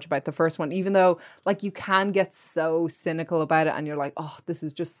like so much about the first one, even though like you can get so cynical about it and you're like, oh, this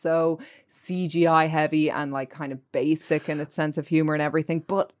is just so CGI heavy and like kind of basic in its sense of humor and everything,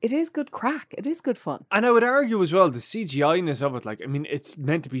 but it is good crack. It is good fun. And I would argue as well, the CGI-ness of it, like, I mean, it's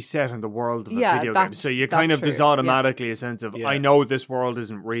meant to be set in the world of a video game, so you kind of there's automatically a sense of, I know this world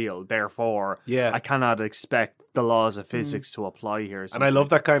isn't real, therefore I cannot expect the laws of physics to apply here. And I love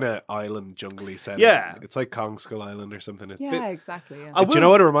that kind of island jungly setting. Yeah. It's like Kong Skull Island or something. Exactly. Do you know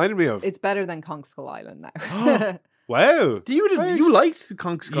what it reminded me of? It's better than Kong Skull Island now. Wow. You liked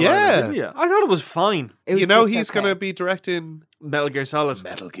Kong Skull Island, didn't you? I thought it was fine. He's going to be directing Metal Gear Solid.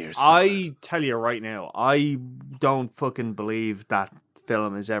 I tell you right now, I don't fucking believe that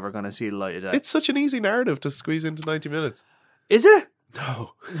film is ever going to see the light of day. It's such an easy narrative to squeeze into 90 minutes. Is it?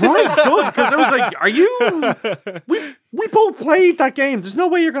 No. Right, good. Because I was like, are you... We both played that game. There's no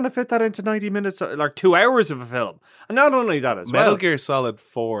way you're going to fit that into 90 minutes, like 2 hours of a film. And not only that as Metal Gear Solid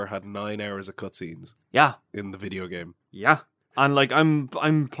 4 had 9 hours of cutscenes. Yeah. In the video game. Yeah. And like, I'm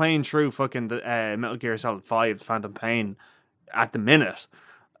playing through fucking the Metal Gear Solid 5, Phantom Pain, at the minute.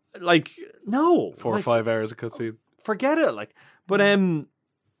 Like, no. 4 or 5 hours of cutscene. Forget it. Like, but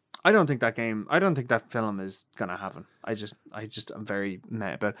I don't think that film is gonna happen. I'm very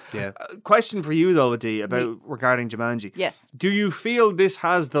mad about it. Yeah. Question for you though, Dee, regarding Jumanji. Yes. Do you feel this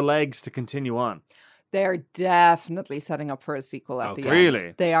has the legs to continue on? They're definitely setting up for a sequel at the end.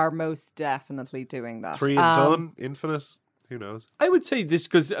 Really? They are most definitely doing that. 3 and done, infinite. Who knows? I would say this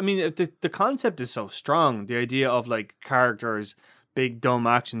because I mean the concept is so strong. The idea of like characters, big dumb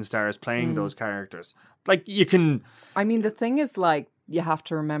action stars playing those characters. Like you can. I mean, the thing is like. You have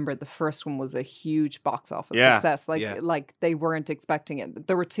to remember the first one was a huge box office success. Like they weren't expecting it.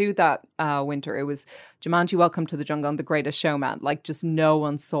 There were 2 that winter. It was Jumanji: Welcome to the Jungle and The Greatest Showman. Like just no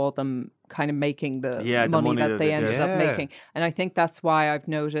one saw them kind of making the money that they ended up making. And I think that's why I've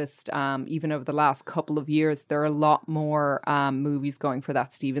noticed even over the last couple of years there are a lot more movies going for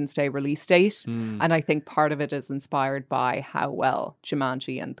that Stephen's Day release date. And I think part of it is inspired by how well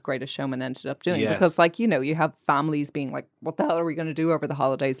Jumanji and The Greatest Showman ended up doing. Because like, you have families being like, what the hell are we going to do over the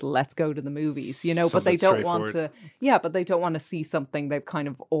holidays? Let's go to the movies, but they don't want to see something they've kind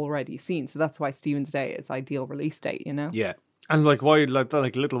of already seen. So that's why Stephen's Day is ideal release date, Yeah. And like why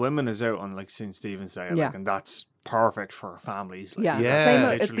like Little Women is out on like St. Stephen's Day, and that's perfect for families. Like,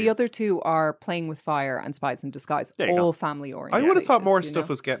 Same. The other 2 are Playing with Fire and Spies in Disguise, all family oriented. I would have thought more stuff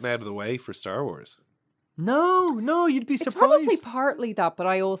was getting out of the way for Star Wars. No, you'd be surprised. It's probably partly that, but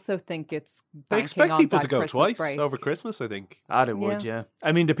I also think it's they expect people to go Christmas twice break. Over Christmas. I think. They would. Yeah.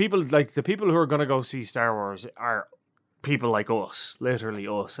 I mean, the people who are going to go see Star Wars are people like us, literally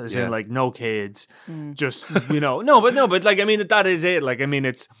us, as in like no kids, just but like I mean that is it. Like I mean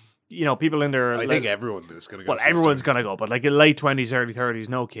it's people in their. I think everyone is going to go. Well, everyone's going to go, but like in late 20s, early 30s,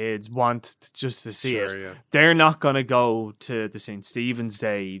 no kids want just to see it. Yeah. They're not going to go to the St. Stephen's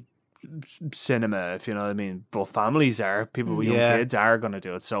Day cinema, if you know what I mean. But families are, people with young kids are going to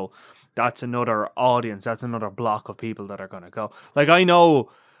do it. So that's another audience. That's another block of people that are going to go. Like I know.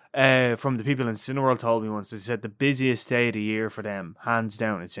 From the people in Cineworld told me once, they said the busiest day of the year for them, hands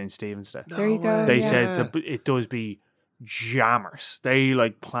down, it's St. Stephen's Day. There you go. They said that it does be jammers. They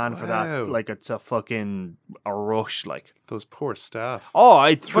like plan for that like it's a rush. Like those poor staff.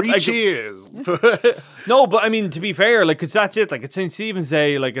 Oh, 3 cheers. No, but I mean to be fair, like because that's it. Like it's St. Stephen's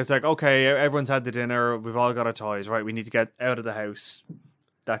Day. Like it's like okay, everyone's had the dinner. We've all got our toys. Right, we need to get out of the house.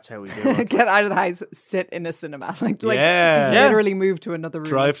 That's how we do it. Get out of the house, sit in a cinema. Just literally move to another room.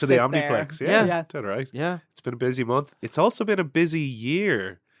 Drive to the Omniplex. There. Yeah. All right. Yeah. It's been a busy month. It's also been a busy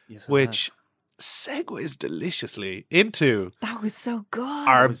year, which segues deliciously into that was so good.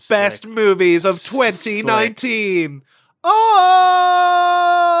 Our best movies of 2019.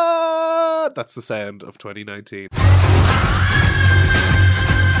 That's the sound of 2019.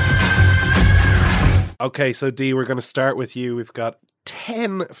 Okay, so Dee, we're going to start with you. We've got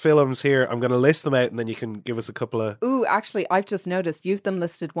 10 films here. I'm going to list them out and then you can give us a couple of... Ooh, actually, I've just noticed you've them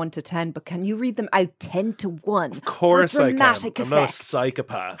listed 1 to 10, but can you read them out 10 to 1? Of course I can. Effects. I'm not a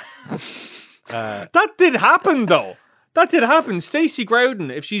psychopath. That did happen, though. That did happen. Stacey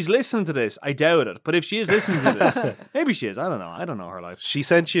Growden, if she's listening to this, I doubt it. But if she is listening to this, maybe she is. I don't know. I don't know her life. She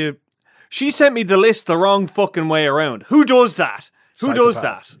sent you... She sent me the list the wrong fucking way around. Who does that? Who does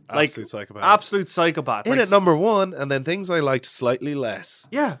that? Absolute psychopath. Absolute psychopath. In at number 1, and then things I liked slightly less.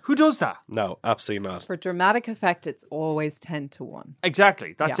 Yeah, who does that? No, absolutely not. For dramatic effect, it's always 10 to 1.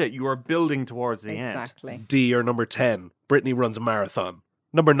 Exactly. That's it. You are building towards the end. Exactly. D, or number 10, Brittany runs a marathon.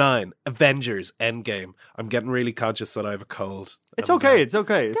 Number 9, Avengers Endgame. I'm getting really conscious that I have a cold. It's okay. It's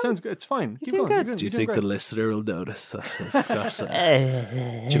okay. It sounds good. It's fine. Keep doing going. good. Do you think the listener will notice that I've got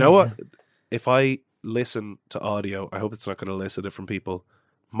Do you know what? If I listen to audio, I hope it's not going to elicit it from people.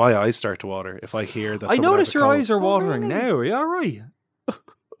 My eyes start to water if I hear that. I notice your eyes are watering now. Are you all right?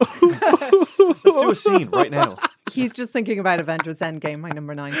 Let's do a scene right now. He's just thinking about Avengers Endgame, my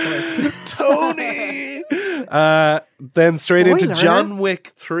number 9 choice. Tony! Then straight into John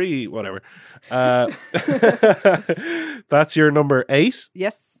Wick 3, whatever. That's your number 8.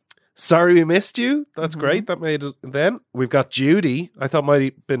 Yes. Sorry We Missed You. That's great. That made it then. We've got Judy. I thought might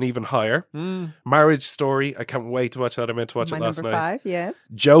have been even higher. Marriage Story. I can't wait to watch that. I meant to watch it last night. My number 5, yes.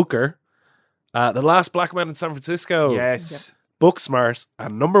 Joker. The Last Black Man in San Francisco. Yes. Yep. Booksmart.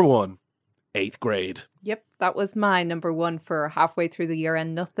 And number 1, 8th Grade. Yep, that was my number 1 for halfway through the year,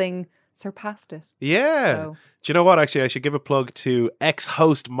 and nothing surpassed it. Yeah. So. Do you know what? Actually, I should give a plug to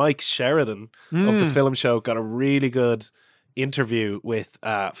ex-host Mike Sheridan of the film show. Got a really good interview with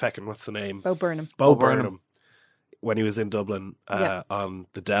what's the name? Bo Burnham. Bo Burnham. When he was in Dublin on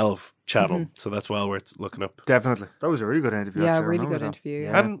the Delve channel. So that's well worth looking up. Definitely. That was a really good interview. Yeah, actually. really good interview.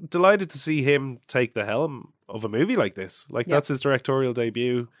 Yeah. And delighted to see him take the helm of a movie like this. Like, that's his directorial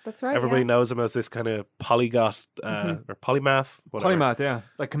debut. That's right. Everybody knows him as this kind of polyglot or polymath. Whatever. Polymath, yeah.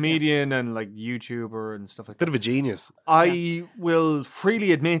 Like comedian and like YouTuber and stuff like that. Bit of a genius. I will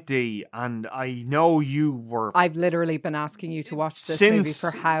freely admit, Dee, and I know you were... I've literally been asking you to watch this movie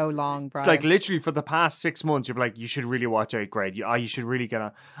for how long, Brian? It's like literally for the past 6 months, you're like, you should really watch 8th Grade. You should really get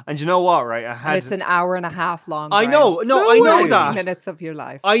on. And you know what, right? It's an hour and a half long. I Brian. know. No, I know 90 that. minutes of your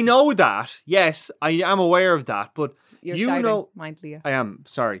life. I know that. Yes, I am aware of that. But You're you shouting. know... Mind Leah. I am.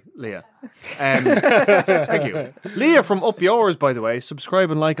 Sorry, Leah. Thank you. Leah from Up Yours, by the way.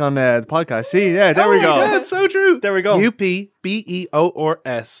 Subscribe and like on the podcast. See, yeah, there we go. That's so true. There we go. UPBEORS.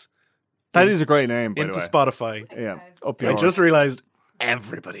 That is a great name, by Into the way. Spotify. Yeah, Up I Yours. just realised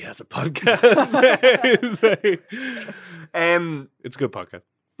everybody has a podcast. It's a good podcast.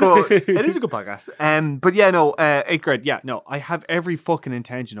 But it is a good podcast. But yeah, no, 8th Grade. Yeah, no, I have every fucking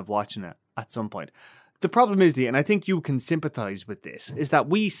intention of watching it at some point. The problem is, and I think you can sympathize with this, is that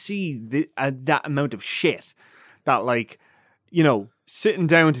we see that amount of shit that, like, you know, sitting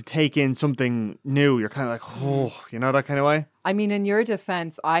down to take in something new, you're kind of like, oh, you know, that kind of way. I mean, in your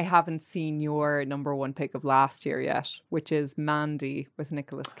defense, I haven't seen your number 1 pick of last year yet, which is Mandy with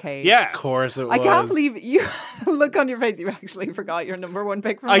Nicolas Cage. Yeah. Of course it was. I can't believe you look on your face. You actually forgot your number 1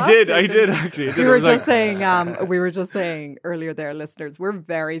 pick from last I year. did actually. We were just saying earlier there, listeners, we're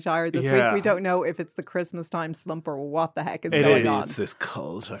very tired this week. We don't know if it's the Christmas time slump or what the heck is going on. It's this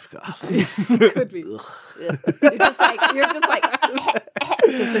cold I've got. It could be. You're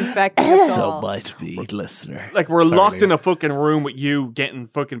just infecting us all. might be, listener. Like, we're Sorry, locked Leah. in a fucking room with you getting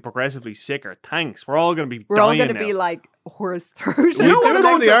fucking progressively sicker. Thanks. We're all going to be We're all dying going to now. be like hoarse throat. We do it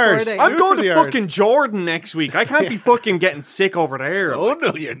on the arse. I'm going for the to art. fucking Jordan next week. I can't be fucking getting sick over there. Oh,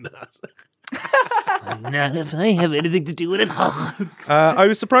 no, you're not. Not if I have anything to do with it. I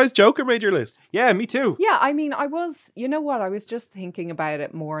was surprised Joker made your list. Yeah, me too. Yeah, I mean, I was just thinking about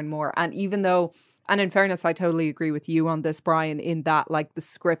it more and more. And even though, and in fairness, I totally agree with you on this, Brian, in that, like, the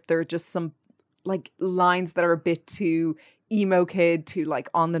script, there are just some, like, lines that are a bit too emo kid, too, like,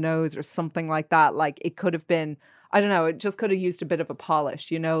 on the nose or something like that. Like, it could have been, I don't know, it just could have used a bit of a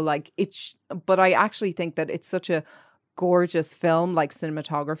polish, you know, like, but I actually think that it's such a gorgeous film, like,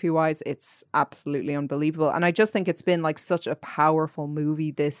 cinematography wise, it's absolutely unbelievable. And I just think it's been, like, such a powerful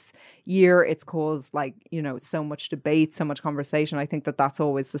movie this year. It's caused, like, you know, so much debate, so much conversation. I think that that's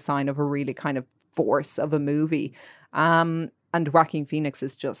always the sign of a really kind of force of a movie. And Joaquin Phoenix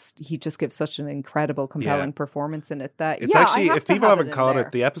is he just gives such an incredible, compelling performance in it that it's actually, if people haven't caught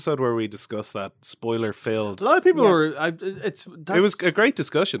it, the episode where we discussed that spoiler-filled. A lot of people were. It was a great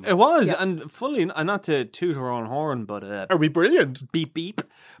discussion. It was, and fully, and not to toot our own horn, but are we brilliant? Beep beep.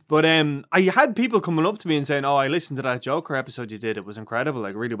 But I had people coming up to me and saying, "Oh, I listened to that Joker episode you did. It was incredible,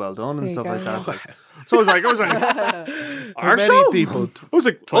 like really well done and stuff like that." Like, so I was like, "Are many people?" I was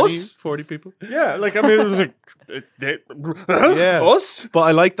like, 20, us? 40 people. Yeah, like I mean, it was like, us. But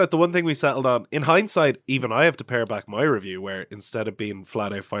I like that the one thing we settled on. In hindsight, even I have to pare back my review, where instead of being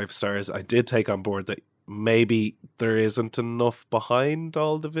flat out 5 stars, I did take on board that maybe there isn't enough behind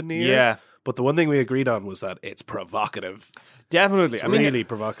all the veneer. Yeah. But the one thing we agreed on was that it's provocative. Definitely. It's really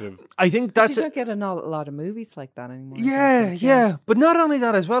provocative. I think that's... You don't get a lot of movies like that anymore. Yeah. But not only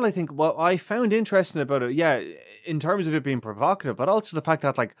that as well, I think what I found interesting about it, in terms of it being provocative, but also the fact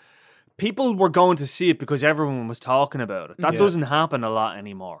that, like, people were going to see it because everyone was talking about it. That doesn't happen a lot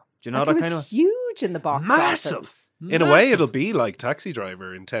anymore. Do you know that kind of... huge in the box office. In a way, it'll be like Taxi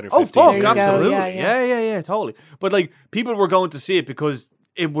Driver in 10 or 15 years. Oh, fuck, years. absolutely. Yeah, totally. But, like, people were going to see it because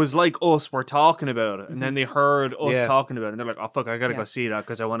it was like us were talking about it, and then they heard us talking about it, and they're like, "Oh fuck, I gotta go see that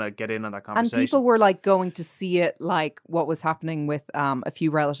because I want to get in on that conversation." And people were like going to see it. Like what was happening with a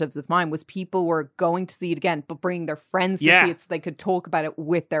few relatives of mine was people were going to see it again, but bringing their friends to see it so they could talk about it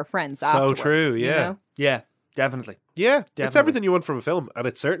with their friends. Afterwards, so true. You know? Yeah, definitely. Yeah, it's everything you want from a film, and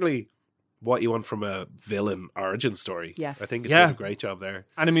it's certainly what you want from a villain origin story. Yes. I think it did a great job there.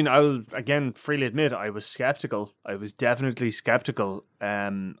 And I mean, I'll again freely admit I was skeptical. I was definitely skeptical.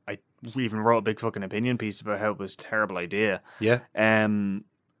 I even wrote a big fucking opinion piece about how it was a terrible idea. Yeah.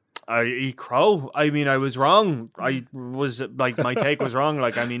 I eat crow. I mean, I was wrong. I was like, my take was wrong.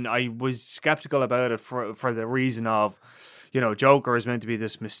 Like, I mean, I was skeptical about it for the reason of, you know, Joker is meant to be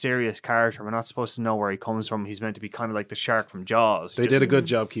this mysterious character. We're not supposed to know where he comes from. He's meant to be kind of like the shark from Jaws. They did a good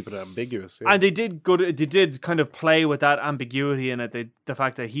job keeping it ambiguous. Yeah. And they did kind of play with that ambiguity in it. The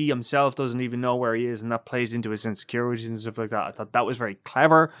fact that he himself doesn't even know where he is, and that plays into his insecurities and stuff like that. I thought that was very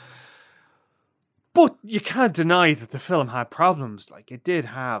clever. But you can't deny that the film had problems. Like, it did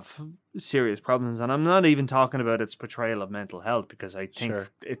have serious problems. And I'm not even talking about its portrayal of mental health, because I think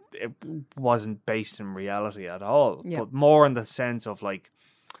it wasn't based in reality at all. Yeah. But more in the sense of, like,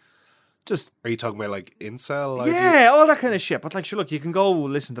 just... Are you talking about, like, incel? Yeah, all that kind of shit. But, like, sure, look, you can go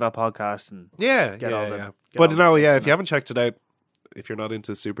listen to that podcast and get all the... But no, if you haven't checked it out, if you're not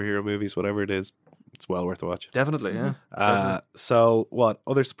into superhero movies, whatever it is, it's well worth a watch. Definitely, yeah. Definitely. So, what?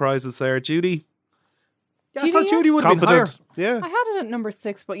 Other surprises there? Judy? Yeah, I thought Judy would have been higher. Yeah. I had it at number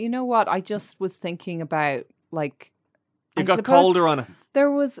 6, but you know what? I just was thinking about, like... You got colder on it. It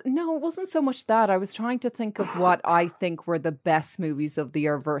wasn't so much that. I was trying to think of what I think were the best movies of the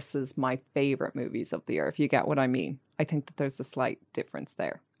year versus my favorite movies of the year, if you get what I mean. I think that there's a slight difference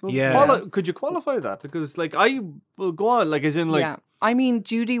there. Well, could you qualify that? Because, like, I will go on, like, as in, like... Yeah. I mean,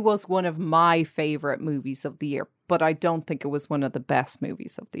 Judy was one of my favorite movies of the year, but I don't think it was one of the best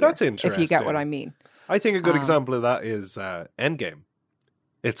movies of the year. That's interesting. If you get what I mean. I think a good example of that is Endgame.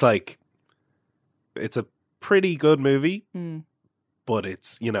 It's like, it's a pretty good movie, but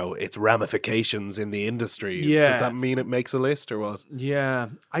it's, you know, its ramifications in the industry. Yeah. Does that mean it makes a list or what? Yeah.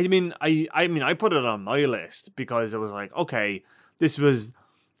 I mean, I put it on my list because it was like, okay, this was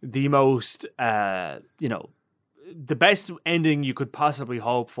the most, you know, the best ending you could possibly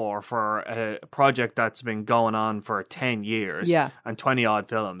hope for a project that's been going on for 10 years and 20 odd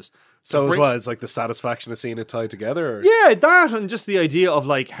films. So as well, it's like the satisfaction of seeing it tied together? Or? Yeah, that, and just the idea of,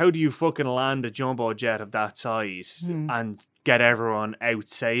 like, how do you fucking land a jumbo jet of that size and get everyone out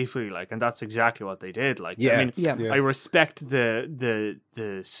safely, like, and that's exactly what they did. Like, I mean, I respect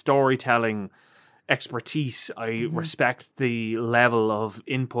the storytelling expertise. I respect the level of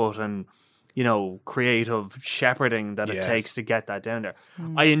input and, you know, creative shepherding that it takes to get that down there.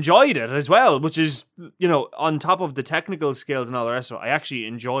 I enjoyed it as well, which is, you know, on top of the technical skills and all the rest of it, I actually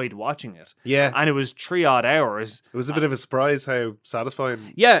enjoyed watching it. Yeah. And it was 3 odd hours. It was a bit of a surprise how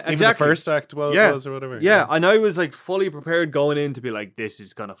satisfying exactly. Even the first act was or whatever. Yeah, and I was, like, fully prepared going in to be like, this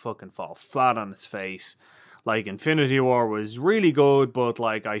is gonna fucking fall flat on its face. Like, Infinity War was really good, but,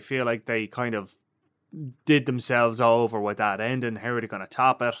 like, I feel like they kind of did themselves over with that ending. How are they going to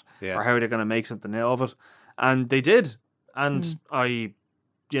top it? Or how are they going to make something of it? And they did. And I,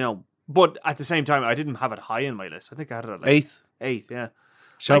 you know, but at the same time, I didn't have it high in my list. I think I had it at, like, 8th, yeah.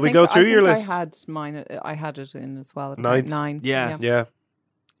 Shall we go through your list? I had mine. I had it in as well. At 9. Yeah.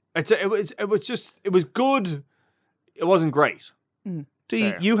 It was good. It wasn't great.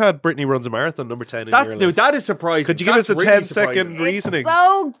 You had Brittany Runs a Marathon, number 10 in your list. That is surprising. Could you give us a really 10-second reasoning? It's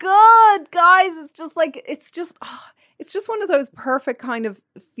so good, guys. It's just like, it's just one of those perfect kind of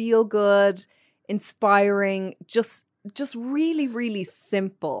feel good, inspiring, just really, really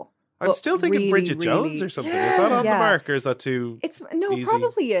simple. I'm still thinking really, Bridget really, Jones or something. Is that on the mark, or is that too It easy?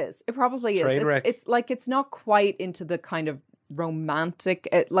 probably is. It probably is. Train wreck. It's like it's not quite into the kind of romantic,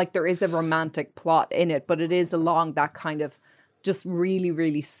 like there is a romantic plot in it, but it is along that kind of just really,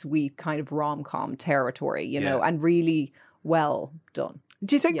 really sweet kind of rom-com territory, you know, and really well done.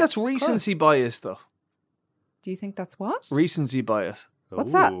 Do you think that's recency bias, though? Do you think that's what? Recency bias.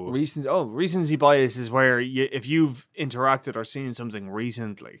 What's that? Recency bias is where if you've interacted or seen something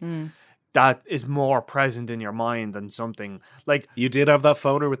recently, that is more present in your mind than something like You did have that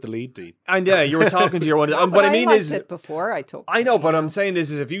phoner with the lead, Dean. And yeah, you were talking to your one. But I mean liked is it before I took. I know, but I'm saying is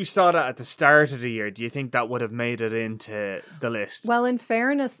if you saw that at the start of the year, do you think that would have made it into the list? Well, in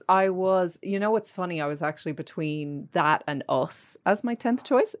fairness, I was. You know, what's funny? I was actually between that and Us as my 10th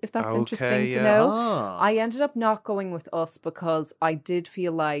choice. If that's interesting to know, I ended up not going with Us because I did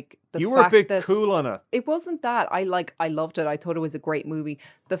feel like you were a bit cool on it. It wasn't that. I loved it. I thought it was a great movie.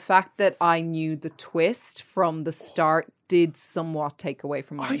 The fact that I knew the twist from the start did somewhat take away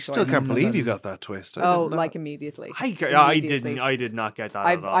from my I still can't believe you got that twist. Immediately. I did not get that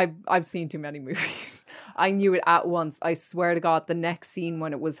at all. I've seen too many movies. I knew it at once. I swear to God, the next scene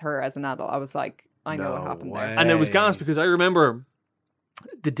when it was her as an adult, I was like, I know what happened there. And it was gas because I remember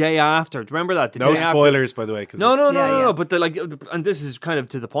the day after. Do you remember that? No spoilers, by the way. No. But and this is kind of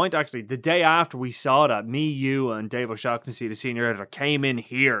to the point. Actually, the day after we saw that, me, you, and Dave O'Shaughnessy, the senior editor, came in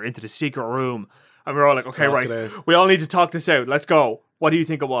here into the secret room, and we were all like, "Okay, right, we all need to talk this out. Let's go. What do you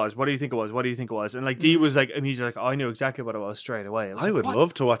think it was? What do you think it was? What do you think it was?" And like Dee was like, and he's like, "Oh, I knew exactly what it was straight away." I would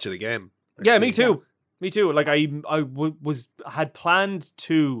love to watch it again. Actually. Yeah, me too. Me too. Like I had planned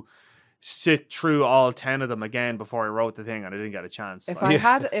to sit through all 10 of them again before I wrote the thing, and I didn't get a chance. If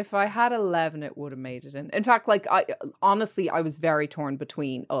I had 11, it would have made it in. In fact, like I was very torn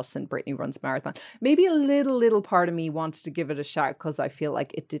between Us and Brittany Runs Marathon. Maybe a little part of me wanted to give it a shout because I feel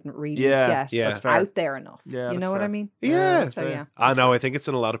like it didn't really get out there enough. Yeah, you know what I mean? Yeah. So yeah. I know. I think it's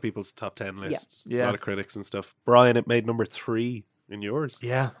in a lot of people's top 10 lists. Yeah. A lot of critics and stuff. Brian, it made number 3 in yours.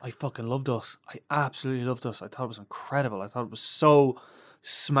 Yeah, I fucking loved Us. I absolutely loved Us. I thought it was incredible. I thought it was so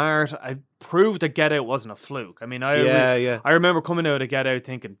smart. I proved that Get Out wasn't a fluke. I mean, I remember coming out of Get Out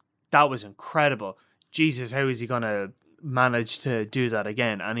thinking that was incredible. Jesus, how is he gonna manage to do that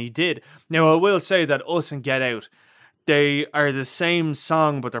again? And he did. Now I will say that Us and Get Out, they are the same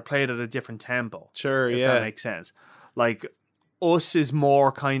song, but they're played at a different tempo. Sure, if that makes sense. Like Us is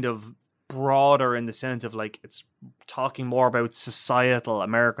more kind of broader in the sense of like it's talking more about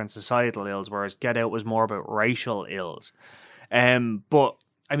American societal ills, whereas Get Out was more about racial ills. But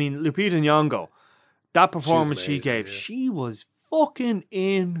I mean, Lupita Nyong'o, that performance she gave, she was fucking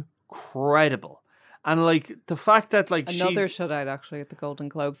incredible. And like the fact that like another shutout actually at the Golden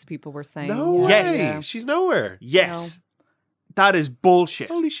Globes, people were saying, yes, she's nowhere. Yes, that is bullshit.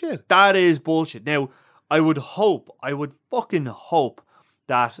 Holy shit, that is bullshit. Now, I would fucking hope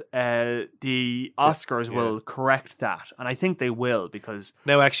that the Oscars will correct that, and I think they will because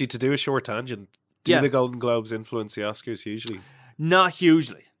now actually to do a short tangent. Do the Golden Globes influence the Oscars hugely? Not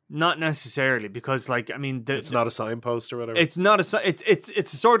hugely. Not necessarily, because like I mean, it's not a signpost or whatever. It's not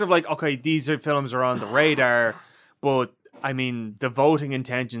it's sort of like, okay, these films are on the radar, but I mean, the voting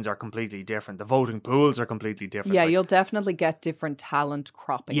intentions are completely different. The voting pools are completely different. Yeah, you'll definitely get different talent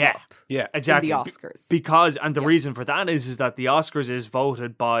cropping up. Yeah, exactly. In the Oscars, because the reason for that is that the Oscars is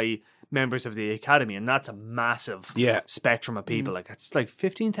voted by members of the Academy, and that's a massive spectrum of people. Like it's like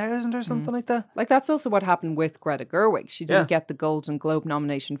 15,000 or something like that. Like that's also what happened with Greta Gerwig. She didn't get the Golden Globe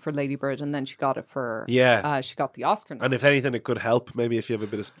nomination for Lady Bird, and then she got it for she got the Oscar nomination. And if anything, it could help maybe if you have a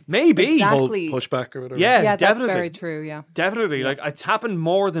bit of pushback or whatever. Yeah, definitely. That's very true. Yeah, definitely. Like it's happened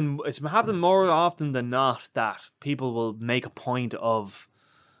more often than not that people will make a point of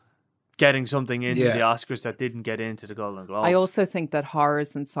getting something into the Oscars that didn't get into the Golden Globes. I also think that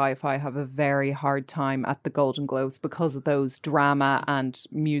horrors and sci-fi have a very hard time at the Golden Globes because of those drama and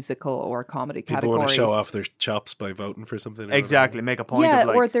musical or comedy categories. People want to show off their chops by voting for something. Exactly, make a point of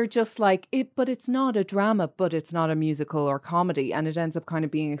like... or they're just like, but it's not a drama, but it's not a musical or comedy, and it ends up kind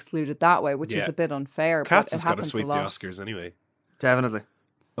of being excluded that way, which is a bit unfair. Cats but has got to sweep the Oscars anyway. Definitely.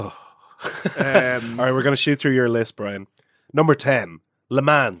 Oh. All right, we're going to shoot through your list, Brian. Number 10. Le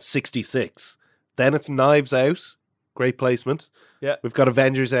Mans 66. Then it's Knives Out. Great placement. Yeah. We've got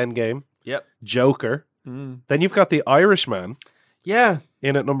Avengers Endgame. Yep. Joker. Then you've got The Irishman. Yeah.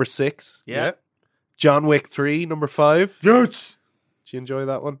 In at number 6. Yeah. John Wick 3, number 5. Yes. Did you enjoy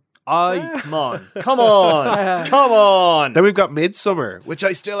that one? Come on. Then we've got Midsummer, which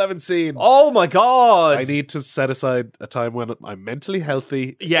I still haven't seen. Oh my god! I need to set aside a time when I'm mentally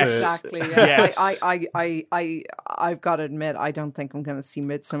healthy. Yes. Exactly. Yeah. Yes. I've got to admit, I don't think I'm going to see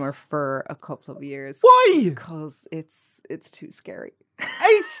Midsummer for a couple of years. Why? Because it's too scary.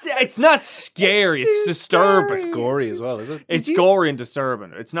 It's not scary. It's disturbing. It's gory as well, is it? It's gory and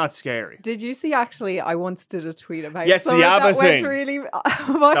disturbing. It's not scary. Did you see? Actually, I once did a tweet about Yes, the ABBA that thing. Went really,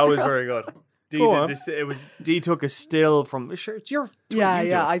 That was very good. D took a still from. Sure, it's your tweet.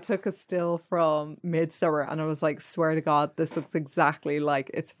 Yeah. I took a still from Midsummer, and I was like, "Swear to God, this looks exactly like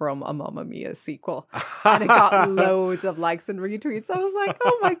it's from a Mamma Mia sequel." And it got loads of likes and retweets. I was like,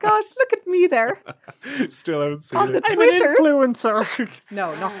 "Oh my gosh, look at me there Still haven't seen on the it. Twitter." Influencer.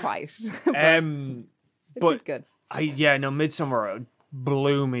 No, not quite. But did good. Midsummer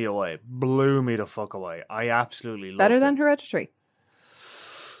blew me away. Blew me the fuck away. I absolutely loved Better it. than Hereditary.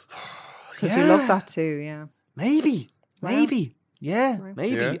 Because you love that too, yeah. Maybe. Wow. Yeah, Right.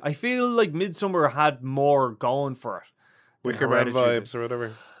 maybe. Yeah. I feel like Midsummer had more going for it. than Wicker Man Hereditary did. vibes or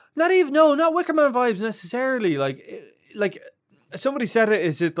whatever. Not Wicker Man vibes necessarily. Like somebody said it.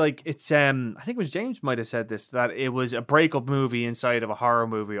 Is it like it's? I think it was James might have said this, that it was a breakup movie inside of a horror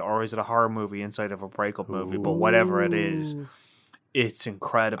movie, or is it a horror movie inside of a breakup movie? But whatever it is, it's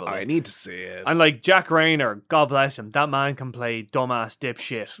incredible. I need to see it. And like Jack Rayner, God bless him, that man can play dumbass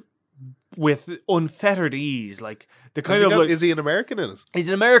dipshit with unfettered ease. Like the kind of is he an American in it? he's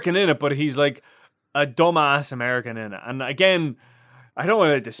an American in it, but he's like a dumbass American in it. And again, I don't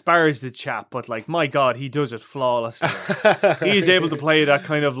want to disparage the chap, but like, my God, he does it flawlessly. He's able to play that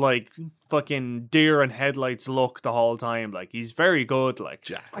kind of like fucking deer and headlights look the whole time. Like, he's very good. Like,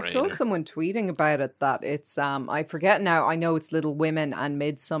 Jack I saw someone tweeting about it that it's I forget now. I know it's Little Women and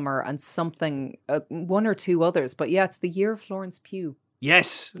Midsummer and something one or two others, but yeah, it's the year of Florence Pugh.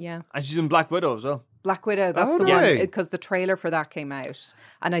 Yes. Yeah. And she's in Black Widow as well. Black Widow, that's Oh, the nice. one, because the trailer for that came out.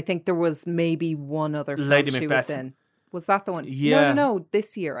 And I think there was maybe one other film Lady she Macbeth. was in. Was that the one? Yeah. No,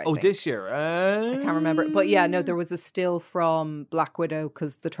 this year, I think. This year? I can't remember. But yeah, no, there was a still from Black Widow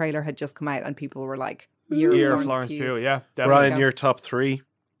because the trailer had just come out and people were like, Year of Florence Pugh, yeah. Definitely. Brian, your top three.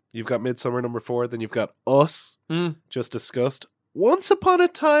 You've got Midsummer number 4, then you've got Us, just discussed. Once Upon a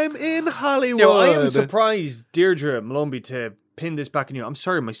Time in Hollywood. Now, I am surprised, Deirdre Malumbi, to pin this back on you. I'm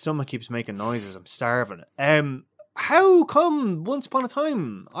sorry, my stomach keeps making noises. I'm starving. How come Once Upon a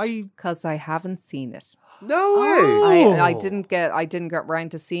Time? Because I haven't seen it. No way. I didn't get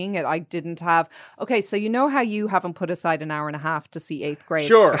round to seeing it. I didn't have. Okay, so you know how you haven't put aside an hour and a half to see 8th grade?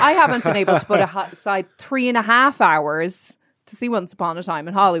 Sure. I haven't been able to put aside 3.5 hours to see Once Upon a Time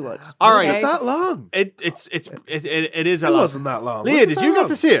in Hollywood. All Was right. it that long? It is a It lot. wasn't that long. Leah, Was it did that you get long?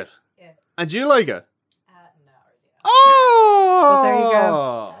 to see it? Yeah. And do you like it? No. Oh! Well, there you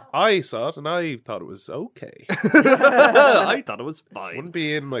go. I saw it and I thought it was okay. I thought it was fine. Wouldn't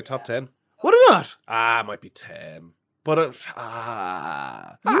be in my top 10. Would it not? It might be 10. But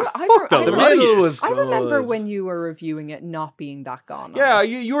I the Right. middle was I good. remember when you were reviewing it not being that gone. on Yeah, it.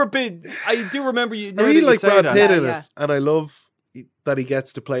 you were a bit. I do remember you. I really like Brad Pitt in Yeah. it, and I love that he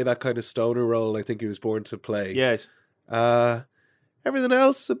gets to play that kind of stoner role. I think he was born to play. Yes. Everything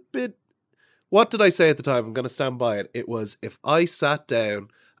else a bit. What did I say at the time? I'm going to stand by it. It was, if I sat down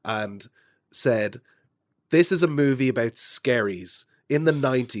and said, "This is a movie about scaries." In the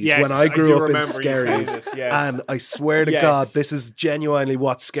 90s, Yes, when I do grew up in remember you saying Scaries, this, yes. and I swear to Yes. God, this is genuinely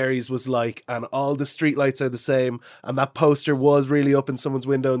what Scaries was like, and all the streetlights are the same, and that poster was really up in someone's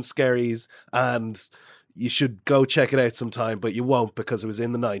window in Scaries, and you should go check it out sometime, but you won't because it was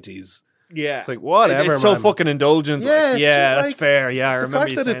in the 90s. Yeah. It's like, whatever, It's so man. fucking indulgent. Yeah, Like, it's yeah, like- that's fair. Yeah, I The remember fact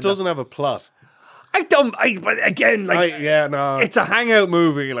you that saying it doesn't have a plot. But again, like, No. it's a hangout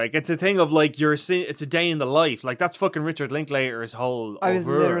movie. Like, it's a thing of like it's a day in the life. Like, that's fucking Richard Linklater's whole. I was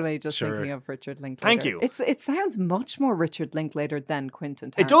oeuvre. literally just Sure. thinking of Richard Linklater. Thank you. It sounds much more Richard Linklater than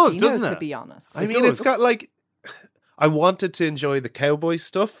Quentin Tarantino. It does, doesn't To it? be honest, I mean, it's got like... I wanted to enjoy the cowboy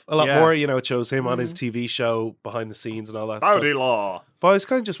stuff a lot Yeah. more. You know, it shows him on his TV show, behind the scenes and all that Howdy stuff. law. But I was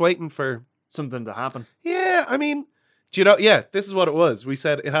kind of just waiting for... Something to happen. Yeah, I mean... Do you know? Yeah, this is what it was. We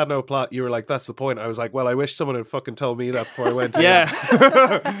said it had no plot. You were like, "That's the point." I was like, "Well, I wish someone had fucking told me that before I went." To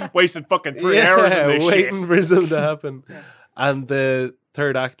Yeah. Wasted fucking 3 hours in this waiting shit. for something to happen. And the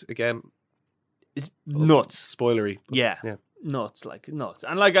third act again, It's nuts. spoilery. but Yeah. yeah. Nuts.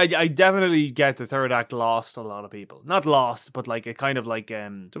 And like, I definitely get the third act lost a lot of people. Not lost, but like, it kind of like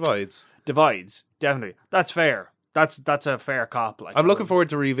Divides. divides. Definitely. That's fair. That's a fair cop. Like, I'm looking forward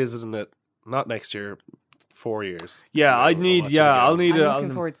to revisiting it. Not next year, 4 years. Yeah, I'll watch it again. I'll need I'm it.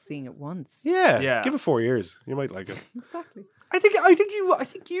 looking forward to seeing it once. Yeah, Yeah. give it 4 years. You might like it. Exactly. I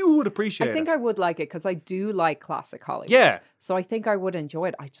think you would appreciate it. I think I would like it because I do like classic Hollywood. Yeah. So I think I would enjoy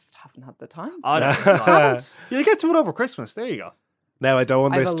it. I just haven't had the time. You get to it over Christmas. There you go. Now, I don't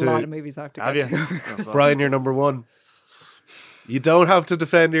want I have this a to... lot of movies I have to get to over Christmas. Brian, you're number one. You don't have to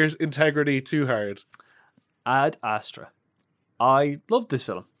defend your integrity too hard. Ad Astra. I loved this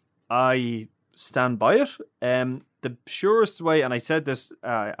film. I stand by it. The surest way, and I said this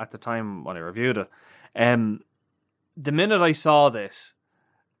at the time when I reviewed it, the minute I saw this,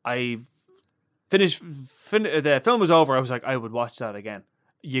 I finished. The film was over. I was like, I would watch that again.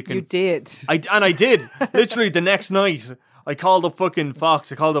 You did. I did. Literally the next night, I called up fucking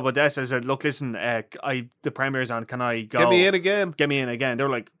Fox. I called up Odessa. I said, look, listen, the premiere's on. Can I go? Get me in again. Get me in again. They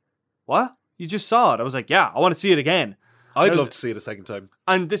were like, what? You just saw it. I was like, yeah, I want to see it again. I'd love to see it a second time.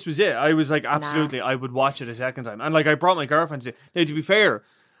 And this was it. I was like, absolutely, I would watch it a second time. And like, I brought my girlfriend to. Now, to be fair,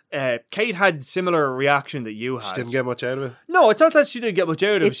 Kate had similar reaction that you had. She didn't get much out of it. No, it's not that she didn't get much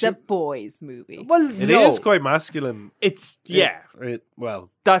out of it. It's a boys' movie. Well, It is quite masculine. It's Well,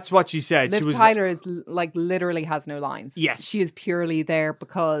 that's what she said. Liv Tyler is like literally has no lines. Yes, she is purely there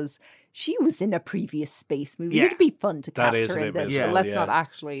because she was in a previous space movie. Yeah. It'd be fun to cast her in this, miserable, but let's not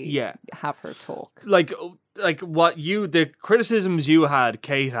actually have her talk. Like what the criticisms you had,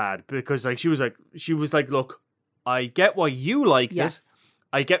 Kate had, because like she was like, look, I get why you liked it.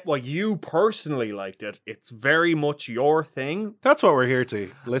 I get why you personally liked it. It's very much your thing. That's what we're here to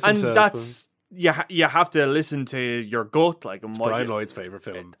listen to. And that's you have to listen to your gut, like. It's Brian Lloyd's favorite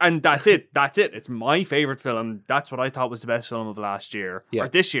film, and that's it. It's my favorite film. That's what I thought was the best film of last year or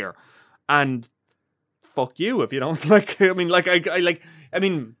this year. And fuck you if you don't like. I mean, like I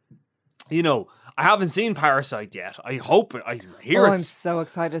mean, you know. I haven't seen Parasite yet. I hope I hear it. I'm so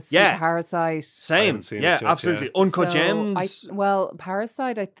excited to see Parasite. Same. Absolutely. Uncut Gems.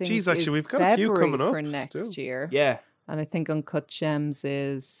 Parasite, I think, Jeez, actually, we've got February a few coming up for next year. Yeah. And I think Uncut Gems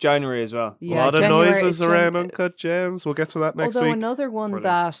is January as well. Yeah, a lot of noises around Uncut Gems. We'll get to that next week. Although another one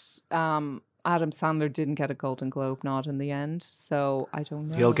that Adam Sandler didn't get a Golden Globe nod in the end, so I don't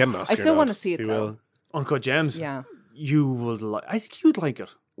know. He'll get an Oscar. I still want to see it though. Uncut Gems. Yeah. You would like. I think you'd like it.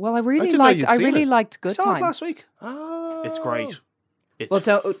 Well, I really liked Good Time. Time. It last week. Oh. It's great.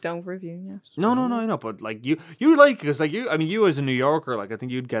 Don't review yet. No, I know, but like you like because like you. I mean, you as a New Yorker, like I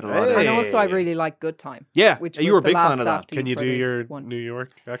think you'd get a lot. And also, I really like Good Time. Yeah, which you were a big fan of that. Can you do your New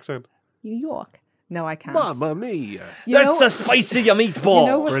York accent? New York. No, I can't. Mamma mia! That's a spicy meatball. You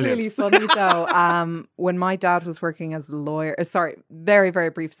know what's really funny though? When my dad was working as a lawyer. Sorry, very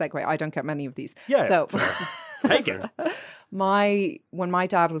very brief segue. I don't get many of these. Yeah. So take it. When my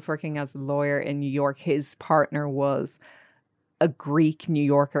dad was working as a lawyer in New York, his partner was a Greek New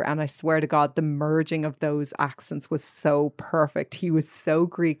Yorker, and I swear to God, the merging of those accents was so perfect. He was so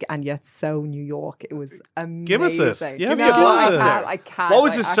Greek and yet so New York. It was amazing. Give us it. Yeah, I can't. What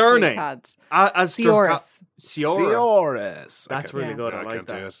was his surname? Sioris. Sioris. That's really good. I like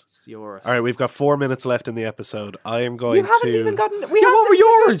that. Sioris. All right, we've got 4 minutes left in the episode. I am going to... You haven't even gotten... What were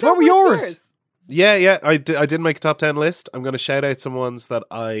yours? What were yours? Yeah, I didn't make a top 10 list. I'm going to shout out some ones that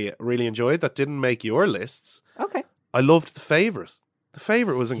I really enjoyed that didn't make your lists. Okay. I loved The Favourite. The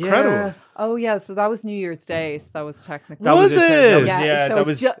Favourite was incredible. Yeah. Oh, yeah, so that was New Year's Day, so that was technically... Was it? Yeah, so that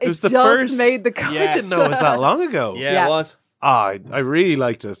was... It was the just first... made the cut. I didn't know it was that long ago. Yeah, it was. I really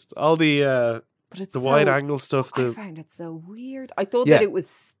liked it. All the wide angle stuff. I found it so weird. I thought that it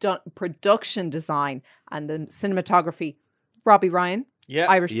was production design and the cinematography. Robbie Ryan,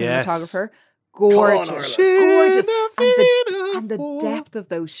 Irish cinematographer. Gorgeous. And the depth of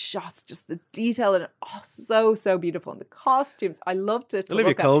those shots, just the detail in it. Oh, so beautiful. And the costumes, I loved it.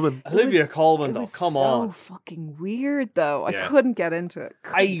 Olivia Colman, though, come on. So fucking weird, though. I couldn't get into it.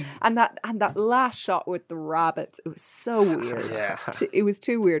 And that last shot with the rabbits, it was so weird. It was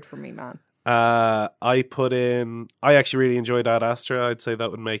too weird for me, man. I actually really enjoyed Ad Astra. I'd say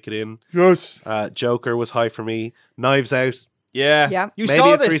that would make it in. Yes. Joker was high for me. Knives Out. Yeah. You Maybe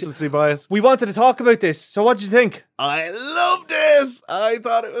saw it's this. recency bias. We wanted to talk about this. So what did you think? I loved it. I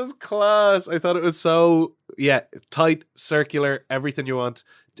thought it was class. I thought it was so, tight, circular, everything you want.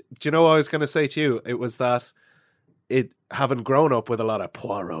 Do you know what I was going to say to you? It was that having grown up with a lot of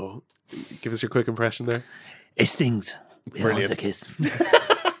Poirot. Give us your quick impression there. It stings. Brilliant. A kiss.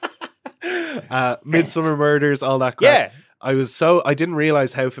 Midsummer Murders, all that crap. Yeah. I didn't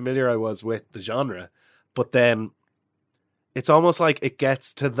realize how familiar I was with the genre, but then it's almost like it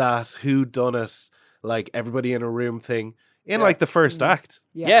gets to that whodunit, like everybody in a room thing in like the first act.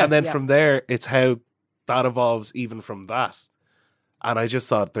 Yeah. And then from there, it's how that evolves even from that. And I just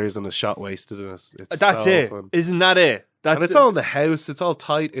thought there isn't a shot wasted in it. That's so it. Fun. Isn't that it? And it's all in the house. It's all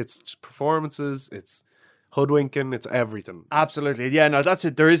tight. It's performances. It's hoodwinking, it's everything. Absolutely. Yeah, no, that's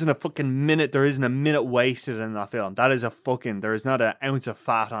it. There isn't a minute wasted in that film. That is there is not an ounce of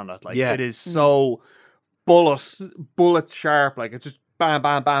fat on it. Like, it is so bullet sharp. Like, it's just bam,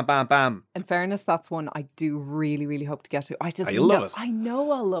 bam, bam, bam, bam. In fairness, that's one I do really, really hope to get to. I love it. I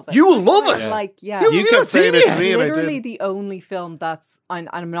know I'll love it. You will love it. Like, yeah. You kept saying it to me, and I did. Literally the only film that's, and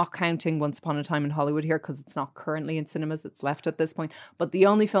I'm not counting Once Upon a Time in Hollywood here because it's not currently in cinemas. It's left at this point. But the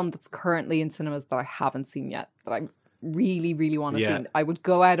only film that's currently in cinemas that I haven't seen yet, that I really, really want to see, I would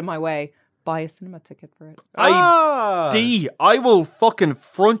go out of my way, buy a cinema ticket for it. I will fucking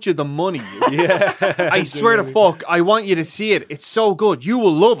front you the money. Yeah. I swear to fuck, I want you to see it. It's so good. You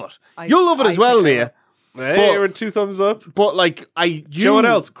will love it. You'll love it as well, Leah. Hey, we're 2 thumbs up. But like, you know what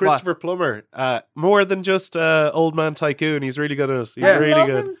else? Christopher Plummer. More than just Old Man Tycoon. He's really good at it. He's really love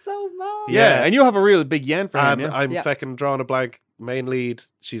good. him so much. Yeah, and you have a real big yen for him. And I'm fucking drawing a blank. Main lead.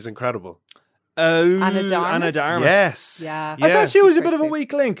 She's incredible. Anna de Armas. Yes. Yeah. I thought she was a bit of a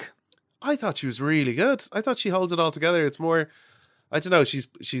weak link. I thought she was really good. I thought she holds it all together. It's more, I don't know. She's.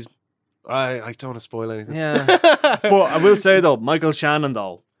 I don't want to spoil anything. Yeah, but I will say though, Michael Shannon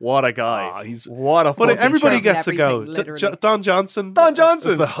though, what a guy. What a. But everybody gets to go. Don Johnson.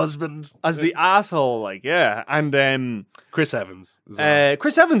 As the husband, as the asshole. Like, yeah, and Chris Evans. As well.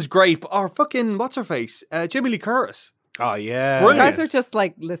 Chris Evans, great. Or fucking what's her face? Jamie Lee Curtis. Oh yeah, brilliant. You guys are just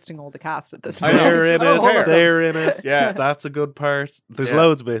like listing all the cast at this point. They're in it. They're in it. Yeah, that's a good part. There's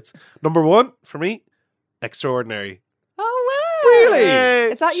loads of bits. Number 1 for me, Extraordinary. Oh wow!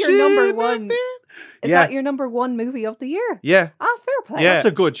 Really? Is that your number 1? Is that your number 1 movie of the year? Yeah. Fair play. Yeah. That's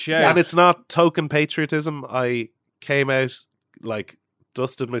a good shout. And it's not token patriotism. I came out like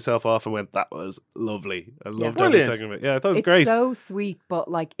dusted myself off and went, that was lovely. I loved every second of it. Yeah, I thought it was great. It's so sweet, but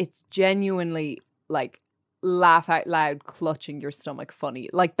like it's genuinely like laugh out loud, clutching your stomach funny.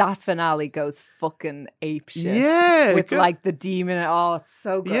 Like that finale goes fucking apeshit. Yeah. With like the demon. Oh, it's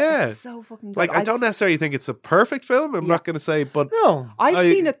so good. Yeah. It's so fucking good. Like, I don't necessarily think it's a perfect film. I'm not going to say, but no, I've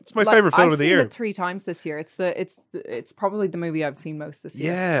seen it. It's my favorite film of the year. I've seen it 3 times this year. It's probably the movie I've seen most this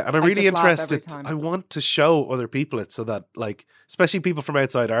year. Yeah, and I'm really interested. I want to show other people it so that, like, especially people from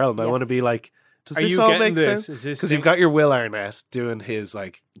outside Ireland, I want to be like, does this all make sense? Because you've got your Will Arnett doing his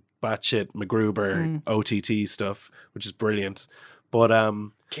like batshit MacGruber OTT stuff, which is brilliant. But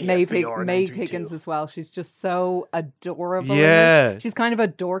May Higgins as well. She's just so adorable. Yeah, she's kind of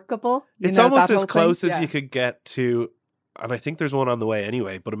adorkable. It's almost as close as you could get to, and I think there's one on the way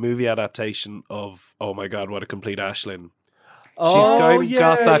anyway. But a movie adaptation of Oh My God, What a Complete Aisling. She's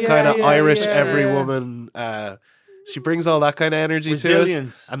got that kind of Irish every woman. She brings all that kind of energy to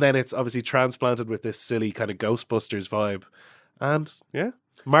it, and then it's obviously transplanted with this silly kind of Ghostbusters vibe. And yeah,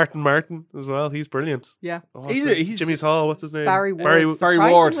 Martin as well. He's brilliant. Yeah, he's Jimmy's Hall. What's his name? Barry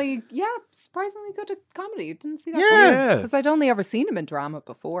Ward. Surprisingly good at comedy. You didn't see that? Yeah, because I'd only ever seen him in drama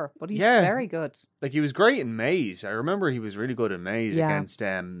before, but he's very good. Like, he was great in Maze. I remember he was really good in Maze against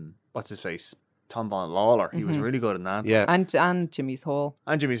what's his face, Tom Von Lawler. He was really good in that. Yeah, and Jimmy's Hall.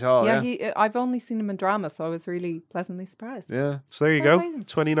 Yeah, I've only seen him in drama, so I was really pleasantly surprised. Yeah, so there you go.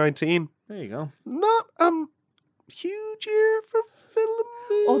 2019. There you go. Not huge year for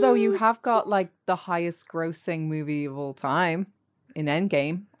films. Although you have got like the highest grossing movie of all time in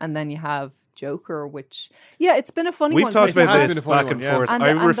Endgame, and then you have Joker, which it's been a funny one. We've talked about this back and forth. I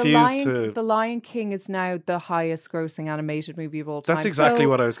refuse to. The Lion King is now the highest grossing animated movie of all time. That's exactly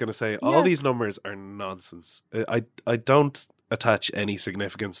what I was going to say. All these numbers are nonsense. I don't attach any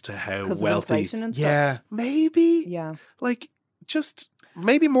significance to how wealthy. Inflation and stuff. Maybe. Yeah, like just.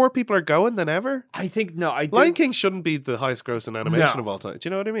 Maybe more people are going than ever. I think Lion King shouldn't be the highest grossing animation of all time. Do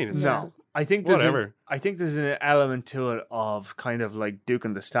you know what I mean? I think there's an element to it of kind of like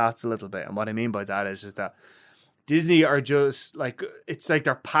duking the stats a little bit, and what I mean by that is that Disney are just like, it's like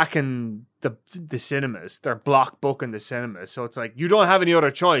they're packing the cinemas, they're block booking the cinemas, so it's like you don't have any other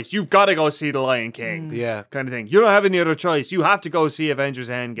choice. You've got to go see The Lion King, kind of thing. You don't have any other choice. You have to go see Avengers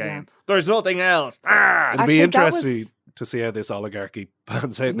Endgame. Yeah. There's nothing else. It'll be interesting to see how this oligarchy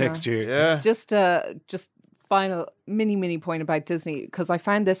pans out next year. Yeah. Just final mini point about Disney, because I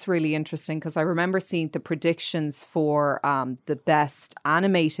found this really interesting, because I remember seeing the predictions for the best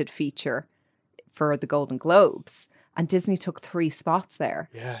animated feature for the Golden Globes, and Disney took 3 spots there.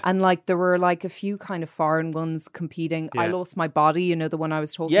 Yeah. And like there were like a few kind of foreign ones competing. I Lost My Body, the one I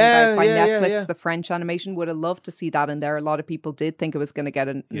was talking about by Netflix, the French animation. Would have loved to see that in there. A lot of people did think it was going to get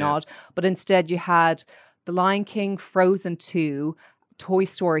a nod, but instead you had The Lion King, Frozen 2, Toy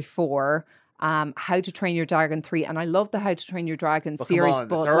Story 4, How to Train Your Dragon 3, and I love the How to Train Your Dragon series, on,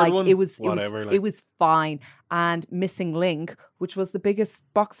 but third like one? it was fine. And Missing Link, which was the biggest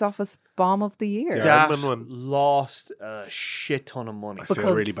box office bomb of the year. Yeah. That Iron Man one. lost a shit ton of money. I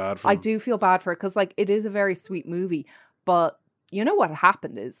feel really bad for I him. do feel bad for it because like it is a very sweet movie, but you know what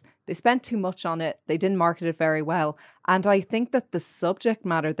happened is they spent too much on it. They didn't market it very well. And I think that the subject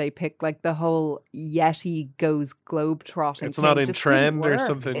matter they picked, like the whole Yeti goes globetrotting, It's not in just trend didn't or work.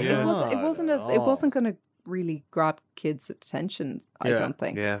 something, It yeah. wasn't going to really grab kids' attention, I Yeah. don't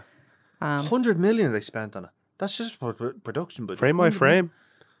think. Yeah. 100 million they spent on it. That's just production budget. Frame by 100 million. frame.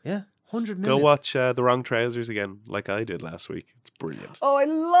 Yeah, 100 Go million. watch The Wrong Trousers again, like I did last week. It's brilliant. Oh, I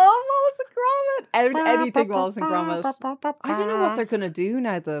love Wallace and Gromit. Anything Wallace and Gromit. I don't know what they're going to do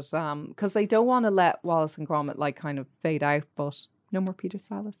now that, because they don't want to let Wallace and Gromit like kind of fade out, but no more Peter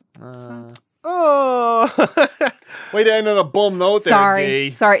Sallis. Sad. Oh! Way to end on a bum note there,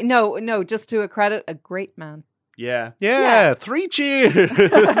 D. Sorry. No, just to accredit a great man. Yeah. Yeah, 3 cheers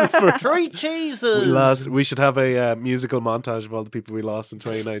for 3 cheeses. We should have a musical montage of all the people we lost in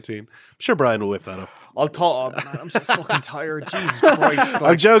 2019. I'm sure Brian will whip that up. I'll talk. Oh, man, I'm so fucking tired. Jesus Christ.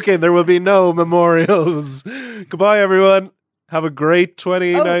 I'm joking. There will be no memorials. Goodbye, everyone. Have a great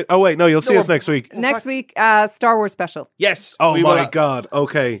 29. Oh, wait, no, you'll see us next week. Next week, Star Wars special. Yes. Oh we my will- God.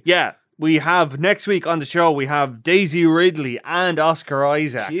 Okay. Yeah. We have next week on the show, we have Daisy Ridley and Oscar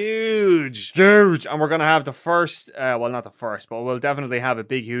Isaac. Huge. Huge. And we're going to have the first, well, not the first, but we'll definitely have a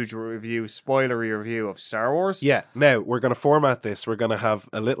big, huge review, spoilery review of Star Wars. Yeah. Now, we're going to format this. We're going to have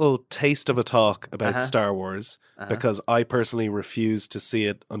a little taste of a talk about Star Wars because I personally refuse to see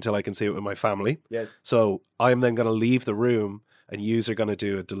it until I can see it with my family. Yes. So I'm then going to leave the room and yous are going to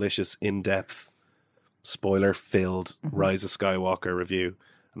do a delicious, in-depth, spoiler-filled Rise of Skywalker review.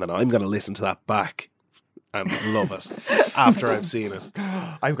 And then I'm going to listen to that back and love it after I've seen it.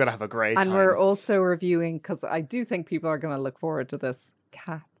 I'm going to have a great time. And we're also reviewing, because I do think people are going to look forward to this,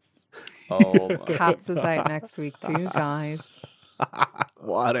 Cats. Oh, Cats is out next week too, guys.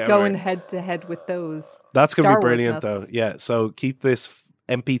 Whatever. Going head to head with those. That's going to Star be Wars brilliant, nuts. though. Yeah, so keep this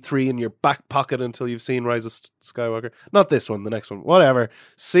MP3 in your back pocket until you've seen Rise of Skywalker. Not this one, the next one. Whatever.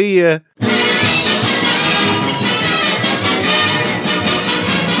 See ya.